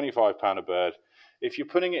 25-pound a bird. If you're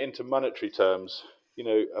putting it into monetary terms,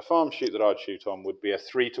 a farm shoot that I'd shoot on would be a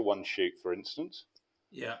 3-to-1 shoot, for instance.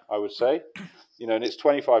 Yeah. I would say. And it's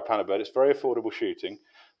 £25 a bird. It's very affordable shooting.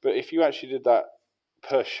 But if you actually did that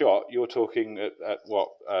per shot, you're talking at what?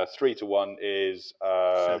 3-to-1 is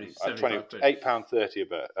 £8.30 a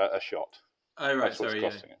bird, a shot. Oh, right. That's what's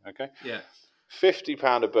costing it, okay? Yeah.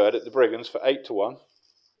 £50 a bird at the Brigands for 8-to-1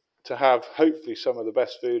 to have hopefully some of the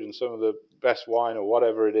best food and some of the best wine or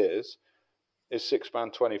whatever it is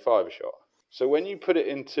 £6.25 a shot. So when you put it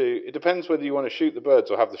into, it depends whether you want to shoot the birds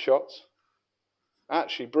or have the shots.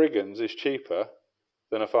 Actually, Brigands is cheaper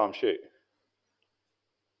than a farm shoot.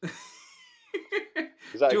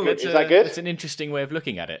 Is that good? Is that good? It's an interesting way of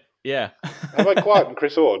looking at it. Yeah. Have I quietened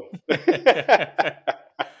Chris Horn?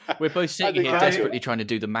 We're both sitting here desperately trying to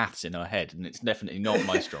do the maths in our head, and it's definitely not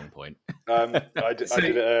my strong point. I did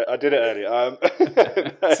it earlier.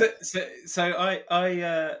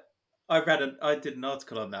 I did an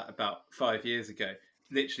article on that about 5 years ago,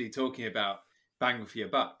 literally talking about bang for your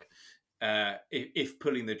buck, if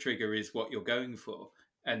pulling the trigger is what you're going for.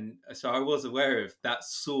 And so I was aware of that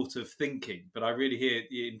sort of thinking, but I really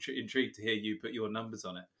intrigued to hear you put your numbers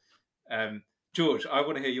on it. George, I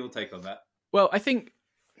want to hear your take on that. Well, I think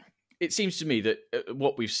it seems to me that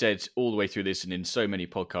what we've said all the way through this and in so many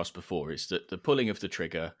podcasts before is that the pulling of the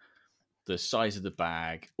trigger, the size of the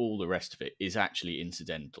bag, all the rest of it is actually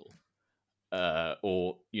incidental,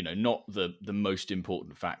 or not the most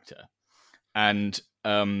important factor. And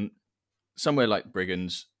somewhere like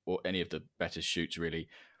Brigands or any of the better shoots, really,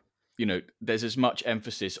 there's as much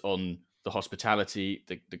emphasis on the hospitality,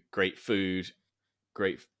 the great food,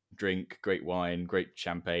 great drink, great wine, great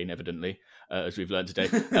champagne, evidently, as we've learned today.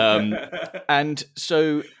 And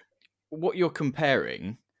so what you're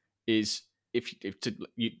comparing is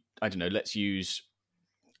I don't know, let's use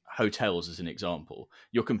hotels as an example.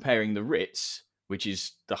 You're comparing the Ritz, which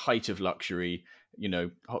is the height of luxury,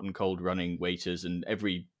 hot and cold running waiters and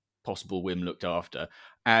every possible whim looked after,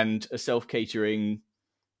 and a self-catering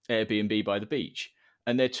Airbnb by the beach.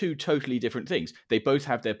 And they're two totally different things. They both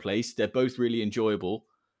have their place. They're both really enjoyable,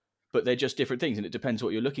 but they're just different things, and it depends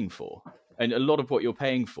what you're looking for. And a lot of what you're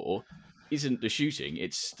paying for isn't the shooting,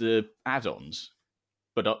 it's the add-ons,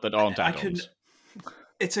 but that aren't add-ons.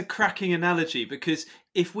 It's a cracking analogy, because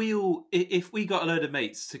if we got a load of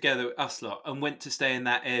mates together, us lot, and went to stay in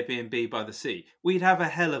that Airbnb by the sea, we'd have a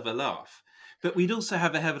hell of a laugh. But we'd also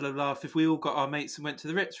have a hell of a laugh if we all got our mates and went to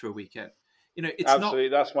the Ritz for a weekend. It's absolutely,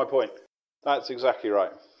 that's my point. That's exactly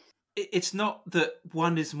right. It's not that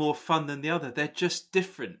one is more fun than the other. They're just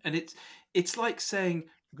different. And it's like saying,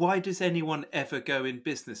 why does anyone ever go in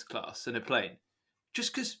business class in a plane?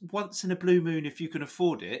 Just because once in a blue moon, if you can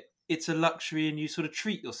afford it, it's a luxury and you sort of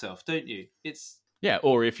treat yourself, don't you? Yeah,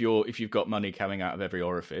 or if you've got money coming out of every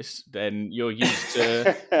orifice, then you're used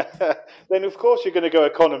to... Then of course you're going to go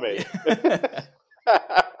economy.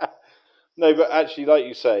 No, but actually, like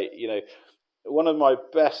you say, one of my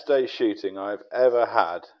best days shooting I've ever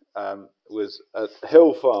had was at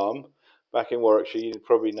Hill Farm back in Warwickshire. You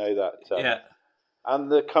probably know that. Yeah.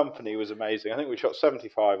 And the company was amazing. I think we shot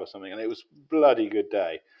 75 or something, and it was a bloody good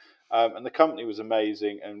day. And the company was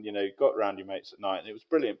amazing, and got round your mates at night, and it was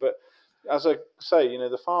brilliant. But as I say,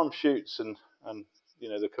 the farm shoots and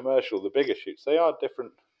the commercial, the bigger shoots, they are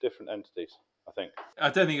different entities, I think.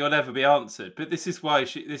 I don't think you'll ever be answered, but this is why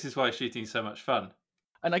shooting is so much fun.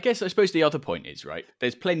 And I suppose the other point is, right,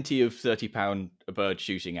 there's plenty of £30 a bird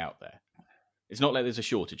shooting out there. It's not like there's a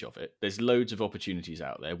shortage of it. There's loads of opportunities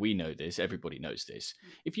out there. We know this. Everybody knows this.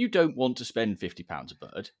 If you don't want to spend £50 a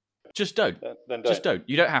bird, just don't. Then just don't.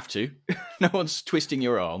 You don't have to. No one's twisting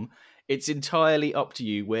your arm. It's entirely up to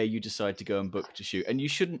you where you decide to go and book to shoot. And you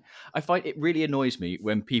shouldn't... I find it really annoys me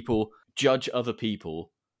when people judge other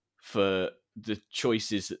people for the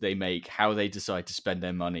choices that they make, how they decide to spend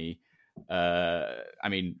their money.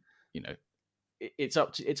 It's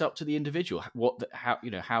up to the individual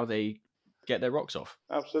how they get their rocks off.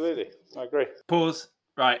 Absolutely, I agree. Pause.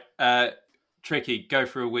 Right, Tricky, go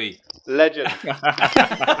for a wee. Legend.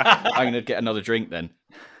 I'm going to get another drink then.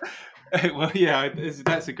 Well, yeah,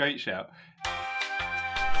 that's a great shout.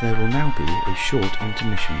 There will now be a short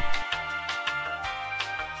intermission.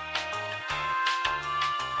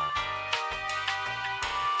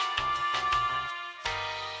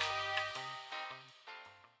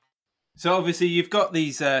 So obviously you've got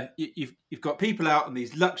these, you've got people out on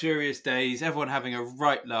these luxurious days, everyone having a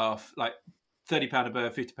right laugh, like £30 a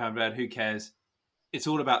bird, £50 a bird, who cares? It's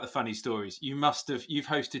all about the funny stories. You've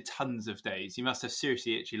hosted tons of days. You must have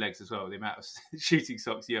seriously itchy legs as well, the amount of shooting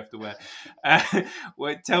socks you have to wear.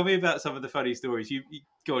 Well, tell me about some of the funny stories.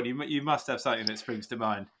 Go on, you must have something that springs to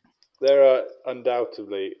mind. There are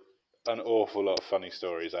undoubtedly an awful lot of funny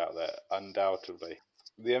stories out there, undoubtedly.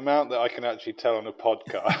 The amount that I can actually tell on a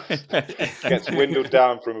podcast gets dwindled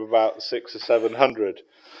down from about 600 or 700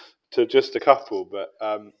 to just a couple, but...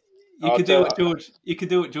 You could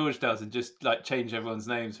do what George does and just like change everyone's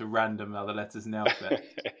names for random other letters in the alphabet.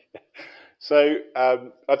 So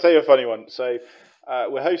I'll tell you a funny one. So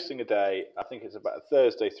we're hosting a day. I think it's about a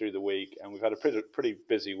Thursday through the week, and we've had a pretty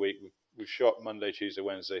busy week. We've shot Monday, Tuesday,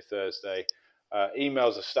 Wednesday, Thursday.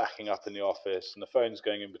 Emails are stacking up in the office, and the phone's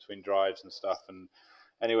going in between drives and stuff. And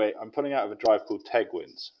anyway, I'm pulling out of a drive called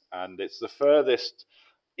Tegwins, and it's the furthest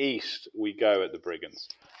east we go at the Brigands.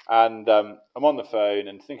 And I'm on the phone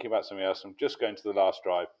and thinking about something else. I'm just going to the last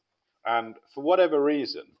drive. And for whatever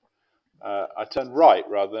reason, I turned right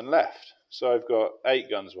rather than left. So I've got 8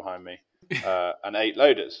 guns behind me and 8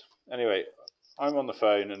 loaders. Anyway, I'm on the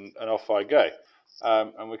phone and off I go.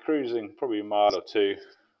 And we're cruising probably a mile or two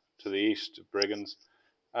to the east of Brigands.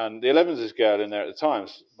 And the 11's girl in there at the time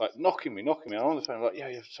was like knocking me. I'm on the phone. I'm like,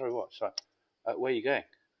 yeah, sorry, what? She's like, where are you going?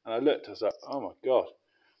 And I looked, I was like, oh my God.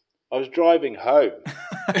 I was driving home.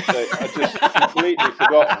 So I just completely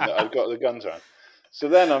forgotten that I'd got the guns around. So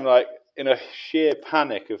then I'm like in a sheer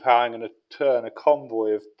panic of how I'm going to turn a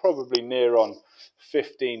convoy of probably near on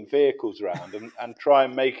 15 vehicles around and try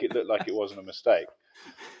and make it look like it wasn't a mistake.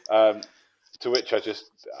 To which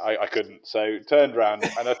I couldn't. So turned around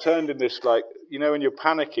and I turned in this, like, you know, when you're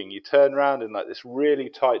panicking, you turn around in like this really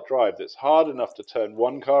tight drive that's hard enough to turn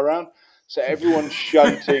one car around. So everyone's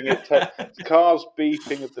shunting, cars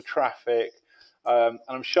beeping at the traffic, and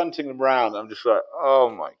I'm shunting them around. I'm just like, oh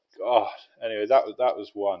my God. Anyway, that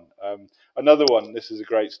was one. Another one, this is a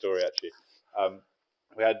great story actually.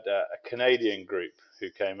 We had a Canadian group who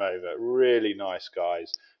came over, really nice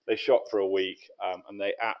guys. They shot for a week and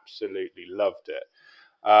they absolutely loved it.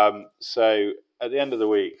 So at the end of the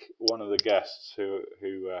week, one of the guests who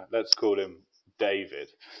let's call him David,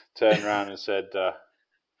 turned around and said,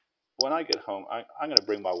 when I get home, I'm going to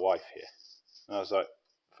bring my wife here. And I was like,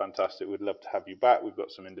 fantastic, we'd love to have you back. We've got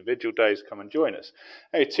some individual days, come and join us.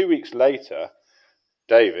 Anyway, 2 weeks later,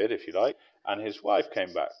 David, if you like, and his wife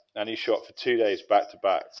came back, and he shot for 2 days back to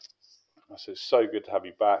back. I said, it's so good to have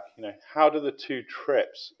you back. You know, how do the two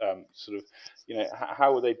trips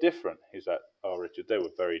how were they different? He's like, oh, Richard, they were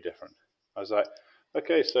very different. I was like,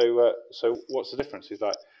 okay, so what's the difference? He's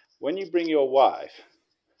like, when you bring your wife,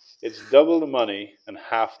 it's double the money and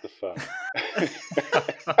half the fun.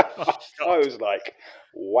 I was like,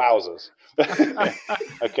 wowzers.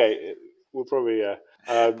 Okay, we'll probably...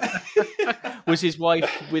 Was his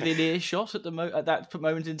wife within earshot at that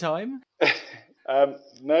moment in time?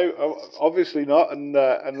 No, obviously not. And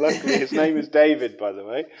luckily his name is David, by the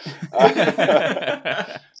way.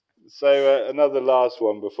 So another last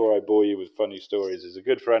one before I bore you with funny stories is a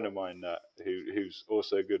good friend of mine who's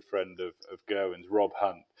also a good friend of Gerwin's, Rob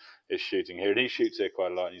Hunt, is shooting here. And he shoots here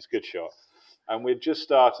quite a lot and he's a good shot. And we'd just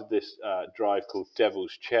started this drive called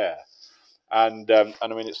Devil's Chair. And I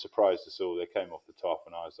mean, it surprised us all. They came off the top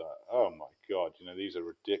and I was like, oh my God, these are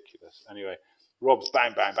ridiculous. Anyway, Rob's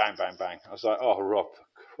bang, bang, bang, bang, bang. I was like, oh, Rob,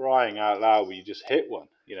 crying out loud, will you just hit one?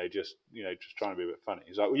 Just trying to be a bit funny.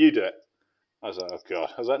 He's like, well, you do it. I was like, oh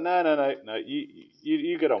God. I was like, no,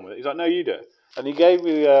 you get on with it. He's like, no, you do it. And he gave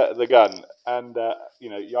me the gun. And,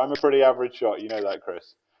 I'm a pretty average shot. You know that,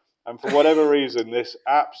 Chris. And for whatever reason, this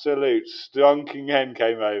absolute stonking hen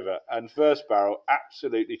came over and first barrel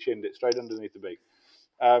absolutely chinned it straight underneath the beak.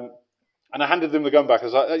 And I handed him the gun back. I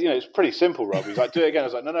was like, it's pretty simple, Rob. He's like, do it again. I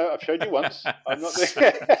was like, no, I've showed you once. I'm not doing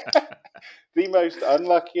it. The most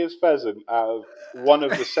unluckiest pheasant out of one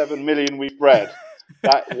of the 7 million we've bred.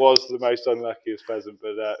 That was the most unluckiest pheasant,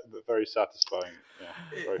 but very satisfying.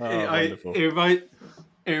 Yeah, very wonderful.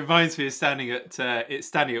 It reminds me of standing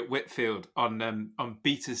at Whitfield on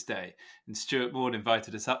Beaters Day, and Stuart Ward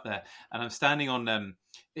invited us up there, and I'm standing on.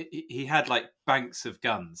 He had like banks of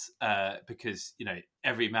guns because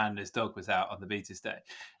every man and his dog was out on the Beaters Day,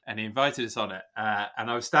 and he invited us on it, and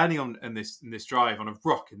I was standing on this drive on a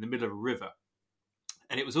rock in the middle of a river,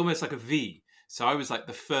 and it was almost like a V. So I was like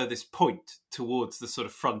the furthest point towards the sort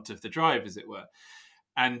of front of the drive, as it were,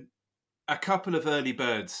 and a couple of early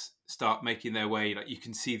birds start making their way. Like you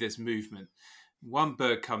can see there's movement. One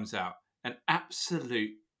bird comes out, an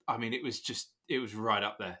absolute. I mean, it was right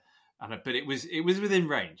up there. but it was within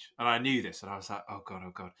range, and I knew this, and I was like, oh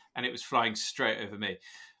god, and it was flying straight over me.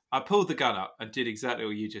 I pulled the gun up and did exactly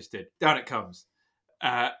what you just did. Down it comes,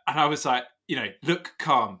 and I was like, look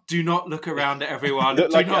calm. Do not look around at everyone.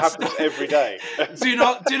 Look like it happens every day. do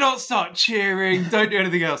not start cheering. Don't do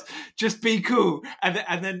anything else. Just be cool. And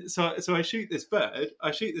then so I shoot this bird,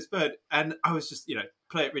 and I was just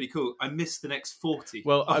play it really cool. I missed the next 40.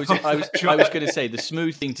 Well, I was going to say the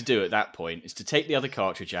smooth thing to do at that point is to take the other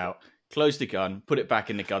cartridge out, close the gun, put it back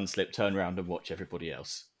in the gun slip, turn around and watch everybody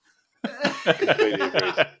else.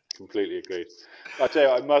 Completely agreed.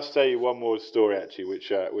 I must tell you one more story actually,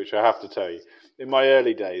 which I have to tell you. In my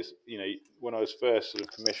early days, when I was first sort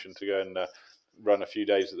of commissioned to go and run a few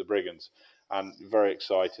days at the Brigands, and very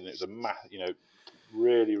exciting. It was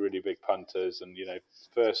really, really big punters, and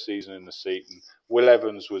first season in the seat. And Will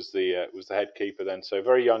Evans was the head keeper then, so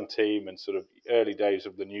very young team and sort of early days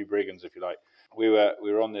of the new Brigands, if you like. We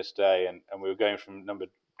were on this day, and we were going from number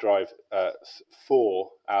drive 4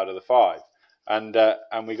 out of the 5. And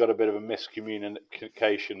we got a bit of a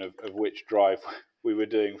miscommunication of which drive we were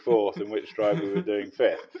doing 4th and which drive we were doing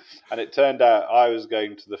 5th. And it turned out I was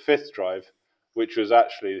going to the 5th drive, which was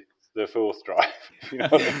actually the 4th drive, if you know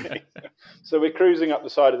what I mean. So we're cruising up the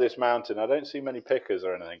side of this mountain. I don't see many pickers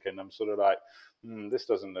or anything, and I'm sort of like, this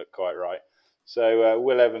doesn't look quite right. So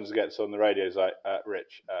Will Evans gets on the radio. He's like,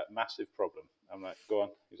 Rich, massive problem. I'm like, go on.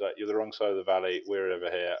 He's like, you're the wrong side of the valley. We're over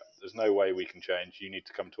here. There's no way we can change. You need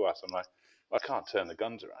to come to us. I'm like, I can't turn the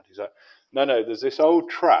guns around. He's like, no, there's this old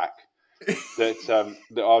track that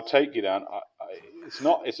I'll take you down.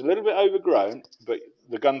 It's a little bit overgrown, but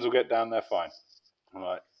the guns will get down there fine. I'm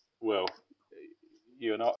like, Will,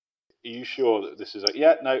 are you sure that this is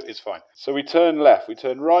yeah, no, it's fine. So we turn left. We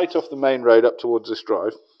turn right off the main road up towards this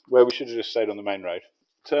drive, where we should have just stayed on the main road.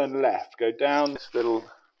 Turn left, go down this little,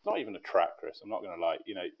 not even a track, Chris, I'm not going to lie,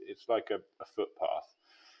 it's like a footpath.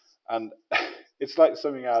 And it's like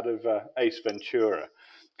something out of Ace Ventura.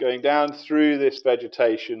 Going down through this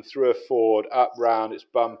vegetation, through a ford, up round, it's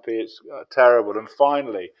bumpy, it's terrible. And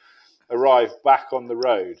finally arrive back on the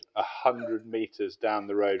road 100 metres down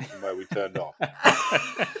the road from where we turned off.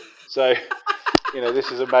 So,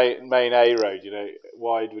 this is a main A road,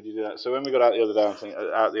 why would you do that? So when we got out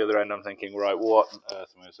the other end, I'm thinking, right, what on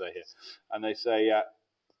earth am I going to say here? And they say,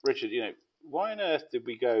 Richard, why on earth did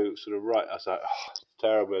we go sort of right? I was like, it's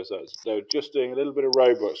terrible. They were just doing a little bit of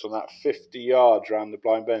roadworks on that 50 yards around the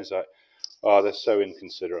blind bend. It's like, they're so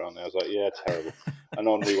inconsiderate, aren't they? I was like, yeah, terrible. And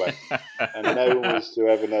on we went. And no one was to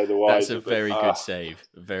ever know the why. That's a very good save.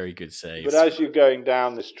 A very good save. But as you're going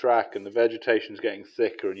down this track and the vegetation's getting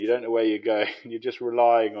thicker and you don't know where you're going, and you're just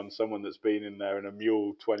relying on someone that's been in there in a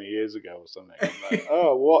mule 20 years ago or something. Like,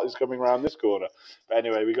 what is coming around this corner? But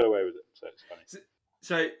anyway, we got away with it, so it's funny.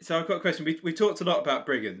 So I've got a question. We talked a lot about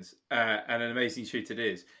Brigands and an amazing shoot it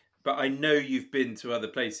is, but I know you've been to other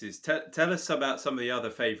places. Tell us about some of the other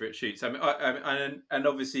favourite shoots. And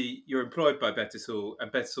obviously you're employed by Betisol,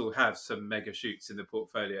 and Betisol have some mega shoots in the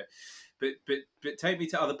portfolio. But take me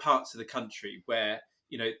to other parts of the country where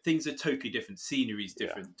things are totally different, scenery's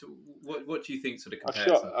different. Yeah. What do you think sort of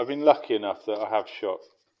compares? I've been lucky enough that I have shot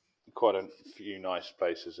quite a few nice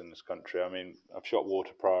places in this country. I mean, I've shot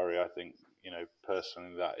Water Priory. I think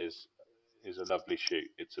personally that is a lovely shoot.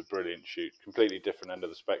 It's a brilliant shoot, completely different end of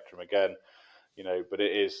the spectrum again, but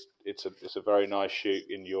it's a very nice shoot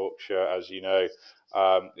in Yorkshire, as you know.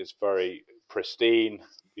 It's very pristine,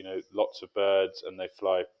 lots of birds, and they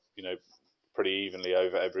fly pretty evenly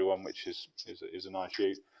over everyone, which is a nice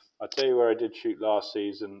shoot. I'll tell you where I did shoot last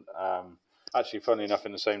season, actually funnily enough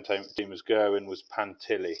in the same team as Gerwin, was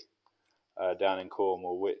Pantilly down in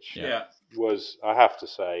Cornwall, which was, I have to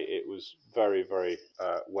say, it was very, very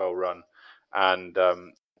well run, and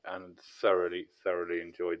thoroughly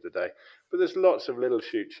enjoyed the day. But there's lots of little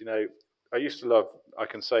shoots. I used to love, I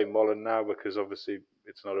can say Molland now because obviously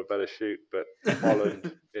it's not a better shoot, but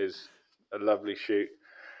Molland is a lovely shoot.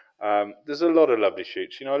 There's a lot of lovely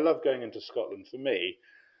shoots. I love going into Scotland. For me,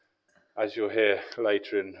 as you'll hear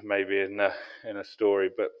later in maybe in a story,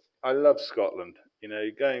 but I love Scotland.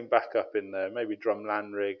 Going back up in there, maybe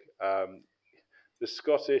Drumlanrig. The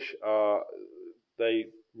Scottish they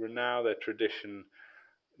renown their tradition.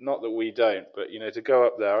 Not that we don't, but to go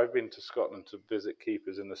up there. I've been to Scotland to visit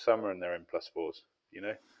keepers in the summer, and they're in +4s.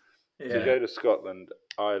 To go to Scotland,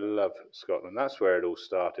 I love Scotland. That's where it all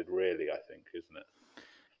started, really. I think, isn't it?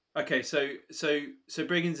 Okay, so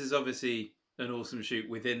Brigands is obviously an awesome shoot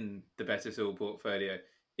within the Betisol portfolio.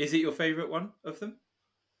 Is it your favourite one of them?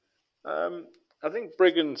 I think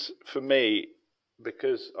Brigands, for me,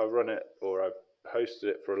 because I've run it or I've hosted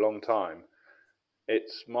it for a long time,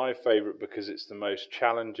 It's my favourite because it's the most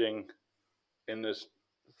challenging in this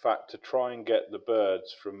fact to try and get the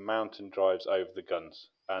birds from mountain drives over the guns.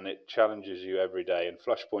 And it challenges you every day. And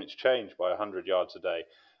flush points change by 100 yards a day.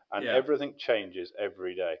 And everything changes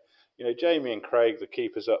every day. You know, Jamie and Craig, the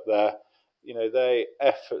keepers up there, you know, they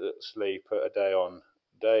effortlessly put a day on,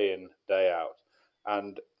 day in, day out.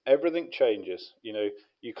 And everything changes. You know,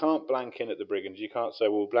 you can't blank in at the Brigands. You can't say,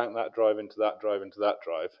 well, blank that drive into that drive into that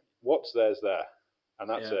drive. What's there's there. And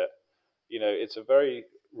that's it. You know, it's a very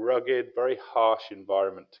rugged, very harsh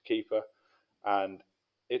environment to keeper. And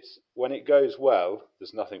it's when it goes well,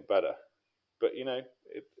 there's nothing better. But, you know,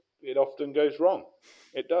 it often goes wrong.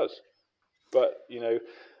 It does. But, you know,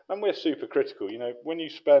 and we're super critical. You know, when you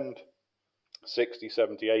spend 60,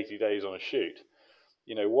 70, 80 days on a shoot,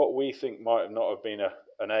 you know, what we think might have not have been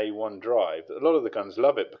an A1 drive, a lot of the guns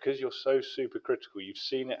love it because you're so super critical. You've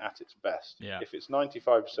seen it at its best. Yeah. If it's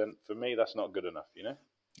 95%, for me, that's not good enough, you know?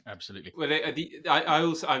 Absolutely. Well,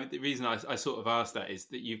 the reason I sort of asked that is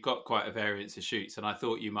that you've got quite a variance of shoots, and I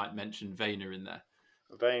thought you might mention Vayner in there.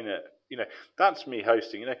 Vayner, you know, that's me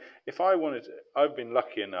hosting. You know, if I wanted, I've been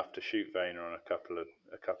lucky enough to shoot Vayner on a couple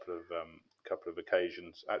of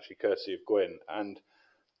occasions, actually courtesy of Gwyn, and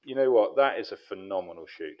you know what? That is a phenomenal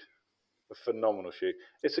shoot. A phenomenal shoot.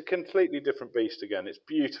 It's a completely different beast again. It's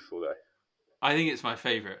beautiful though. I think it's my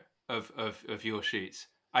favourite of your shoots.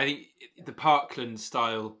 I think the Parkland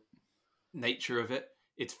style nature of it,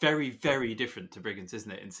 it's very, very different to Brigands, isn't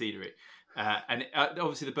it, in scenery? And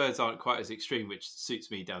obviously the birds aren't quite as extreme, which suits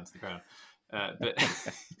me down to the ground. But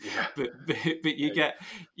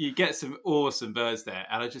you get some awesome birds there,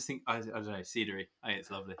 and I just think I don't know, scenery. I think it's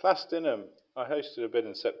lovely. Plastinum. I hosted a bid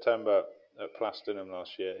in September at Plastinum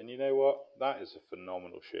last year, and you know what? That is a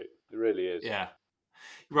phenomenal shoot. It really is. Yeah.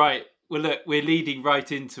 Right. Well, look, we're leading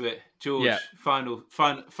right into it, George. Yeah.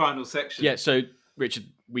 Final section. Yeah. So, Richard,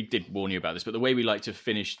 we did warn you about this, but the way we like to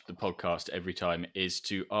finish the podcast every time is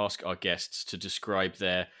to ask our guests to describe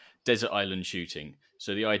their desert island shooting.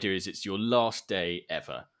 So the idea is it's your last day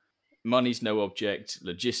ever. Money's no object.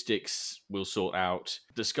 Logistics we'll sort out.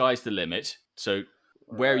 The sky's the limit. So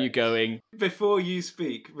where are you going? Before you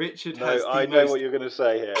speak, Richard has. I know what you're going to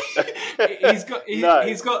say here.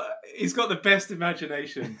 He's got the best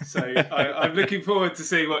imagination. So I'm looking forward to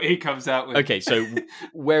seeing what he comes out with. Okay, so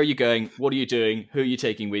where are you going? What are you doing? Who are you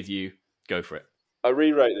taking with you? Go for it. I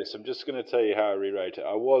rewrote this. I'm just going to tell you how I rewrote it.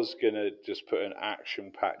 I was going to just put an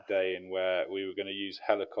action-packed day in where we were going to use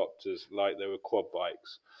helicopters like they were quad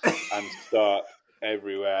bikes and start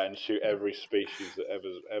everywhere and shoot every species that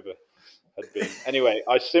ever had been. Anyway,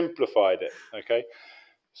 I simplified it. Okay,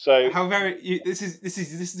 so this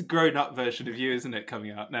is a grown-up version of you, isn't it?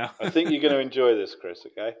 Coming out now. I think you're going to enjoy this, Chris.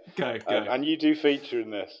 Okay, go. And you do feature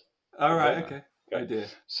in this. All right. Okay. Oh dear.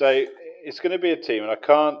 So it's going to be a team, and I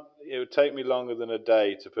can't. It would take me longer than a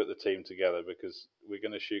day to put the team together because we're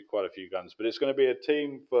going to shoot quite a few guns. But it's going to be a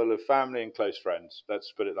team full of family and close friends.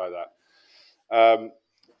 Let's put it like that.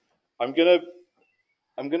 I'm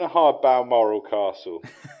gonna hire Balmoral Castle,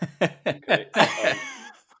 okay,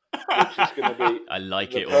 which is going to be I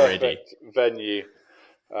like the it already. perfect venue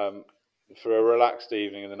for a relaxed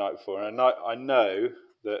evening the night before. And I know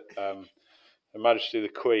that Her Majesty the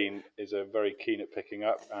Queen is very keen at picking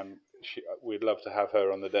up, and we'd love to have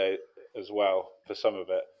her on the day as well for some of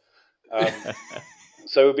it.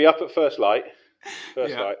 So we'll be up at first light,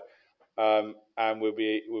 and we'll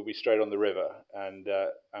be straight on the river, and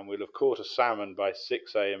we'll have caught a salmon by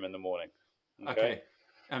 6 a.m. in the morning. Okay.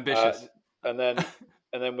 Ambitious. And then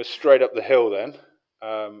we're straight up the hill then,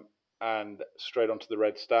 and straight onto the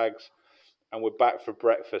Red Stags, and we're back for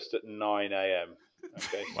breakfast at 9 a.m.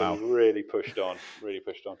 Okay, so wow. We've really pushed on.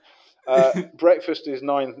 Breakfast is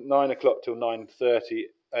 9 o'clock till 9:30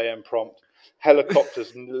 a.m. prompt.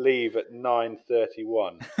 Helicopters leave at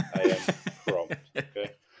 9:31 a.m. prompt.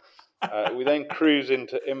 Okay. We then cruise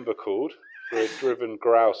into Invercord for a driven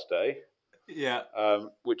grouse day. Yeah.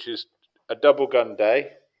 Which is a double gun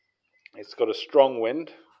day. It's got a strong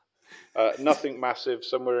wind. Nothing massive,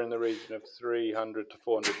 somewhere in the region of 300 to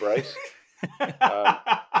 400 brace.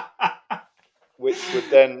 Which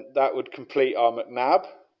that would complete our McNab.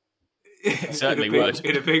 It certainly would.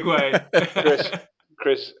 In a big way.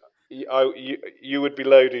 Chris, you would be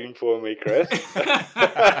loading for me, Chris. Okay.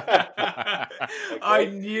 I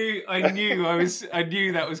knew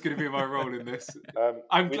that was going to be my role in this.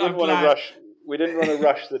 We didn't want to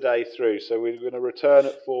rush the day through, so we're going to return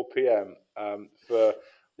at 4 p.m. For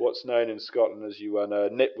what's known in Scotland as you won a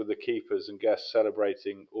nip with the keepers and guests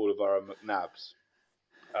celebrating all of our McNabs.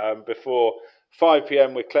 Before 5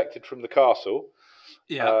 p.m. we're collected from the castle,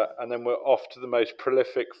 Yeah. And then we're off to the most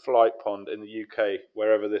prolific flight pond in the UK,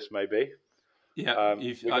 wherever this may be. Yeah,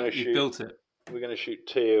 you've built it. We're going to shoot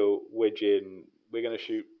teal, widgeon. We're going to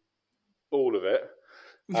shoot all of it.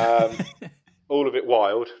 All of it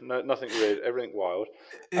wild. No, nothing weird. Everything wild.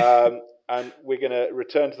 And we're going to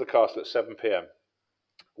return to the castle at 7 p.m,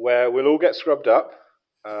 where we'll all get scrubbed up.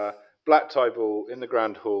 Black tie ball in the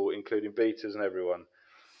grand hall, including beaters and everyone.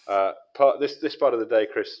 This part of the day,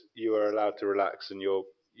 Chris, you are allowed to relax, and you're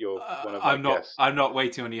one of my guests. I'm not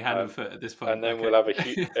waiting on you hand and foot at this point. And then we'll have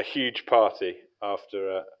a huge party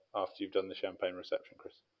after you've done the champagne reception,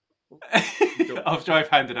 Chris. After I've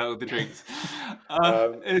handed out all the drinks. I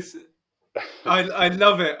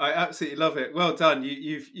love it. I absolutely love it. Well done.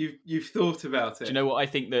 You've thought about it. Do you know what I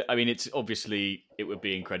think? It's obviously it would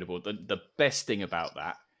be incredible. The best thing about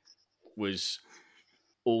that was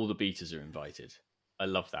all the beaters are invited. I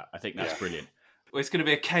love that. I think that's brilliant. Well, it's going to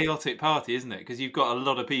be a chaotic party, isn't it? Because you've got a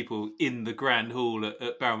lot of people in the Grand Hall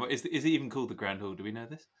at Barrymore. Is it even called the Grand Hall? Do we know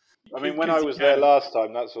this? I mean, when I was there last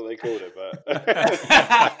time, that's what they called it.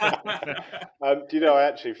 But do you know,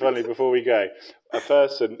 actually, funnily, before we go, a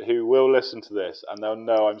person who will listen to this, and they'll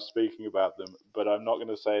know I'm speaking about them, but I'm not going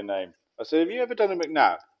to say a name. I said, have you ever done a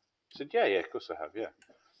McNab? He said, yeah, of course I have, yeah.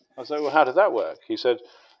 I said, well, how did that work? He said,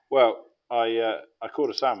 well, I caught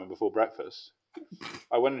a salmon before breakfast.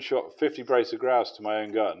 I went and shot 50 brace of grouse to my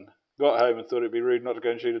own gun, got home and thought it'd be rude not to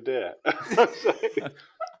go and shoot a deer.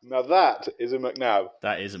 Now that is a McNab.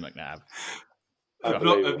 That is a McNab.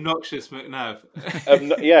 Obnoxious McNab.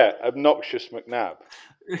 Obnoxious McNab.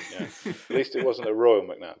 Yeah. At least it wasn't a royal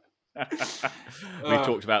McNab. We've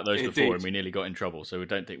talked about those before and we nearly got in trouble, so we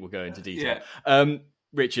don't think we'll go into detail. Yeah.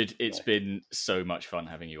 Richard, it's been so much fun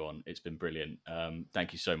having you on. It's been brilliant.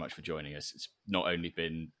 Thank you so much for joining us. It's not only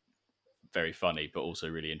been very funny, but also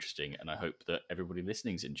really interesting, and I hope that everybody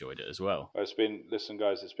listening's enjoyed it as well. Listen,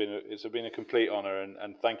 guys, it's been a complete honour,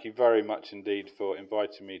 and thank you very much indeed for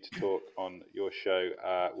inviting me to talk on your show,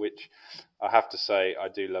 which I have to say I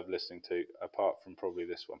do love listening to, apart from probably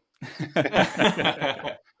this one.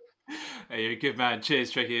 Hey, you're a good man.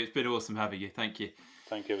 Cheers, Tricky. It's been awesome having you. Thank you.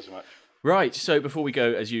 Thank you ever so much. Right, so before we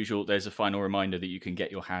go, as usual, there's a final reminder that you can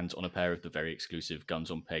get your hands on a pair of the very exclusive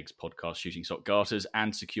Guns on Pegs podcast shooting sock garters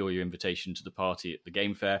and secure your invitation to the party at the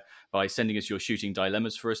Game Fair by sending us your shooting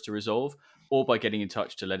dilemmas for us to resolve, or by getting in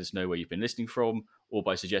touch to let us know where you've been listening from, or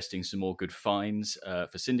by suggesting some more good finds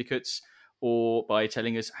for syndicates, or by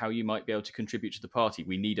telling us how you might be able to contribute to the party.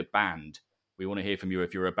 We need a band. We want to hear from you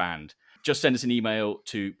if you're a band. Just send us an email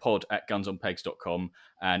to pod@gunsonpegs.com,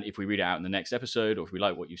 and if we read it out in the next episode, or if we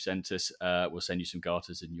like what you've sent us, we'll send you some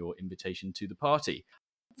garters and your invitation to the party.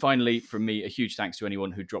 Finally, from me, a huge thanks to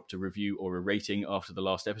anyone who dropped a review or a rating after the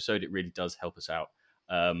last episode. It really does help us out,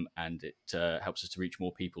 and it helps us to reach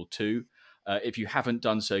more people too. If you haven't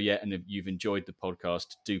done so yet, and if you've enjoyed the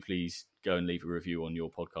podcast, do please go and leave a review on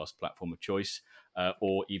your podcast platform of choice,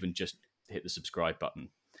 or even just hit the subscribe button.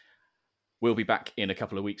 We'll be back in a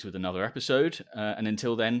couple of weeks with another episode. And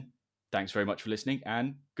until then, thanks very much for listening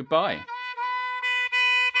and goodbye.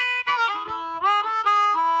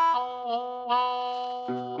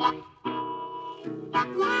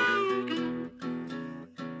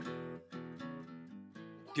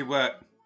 Good work.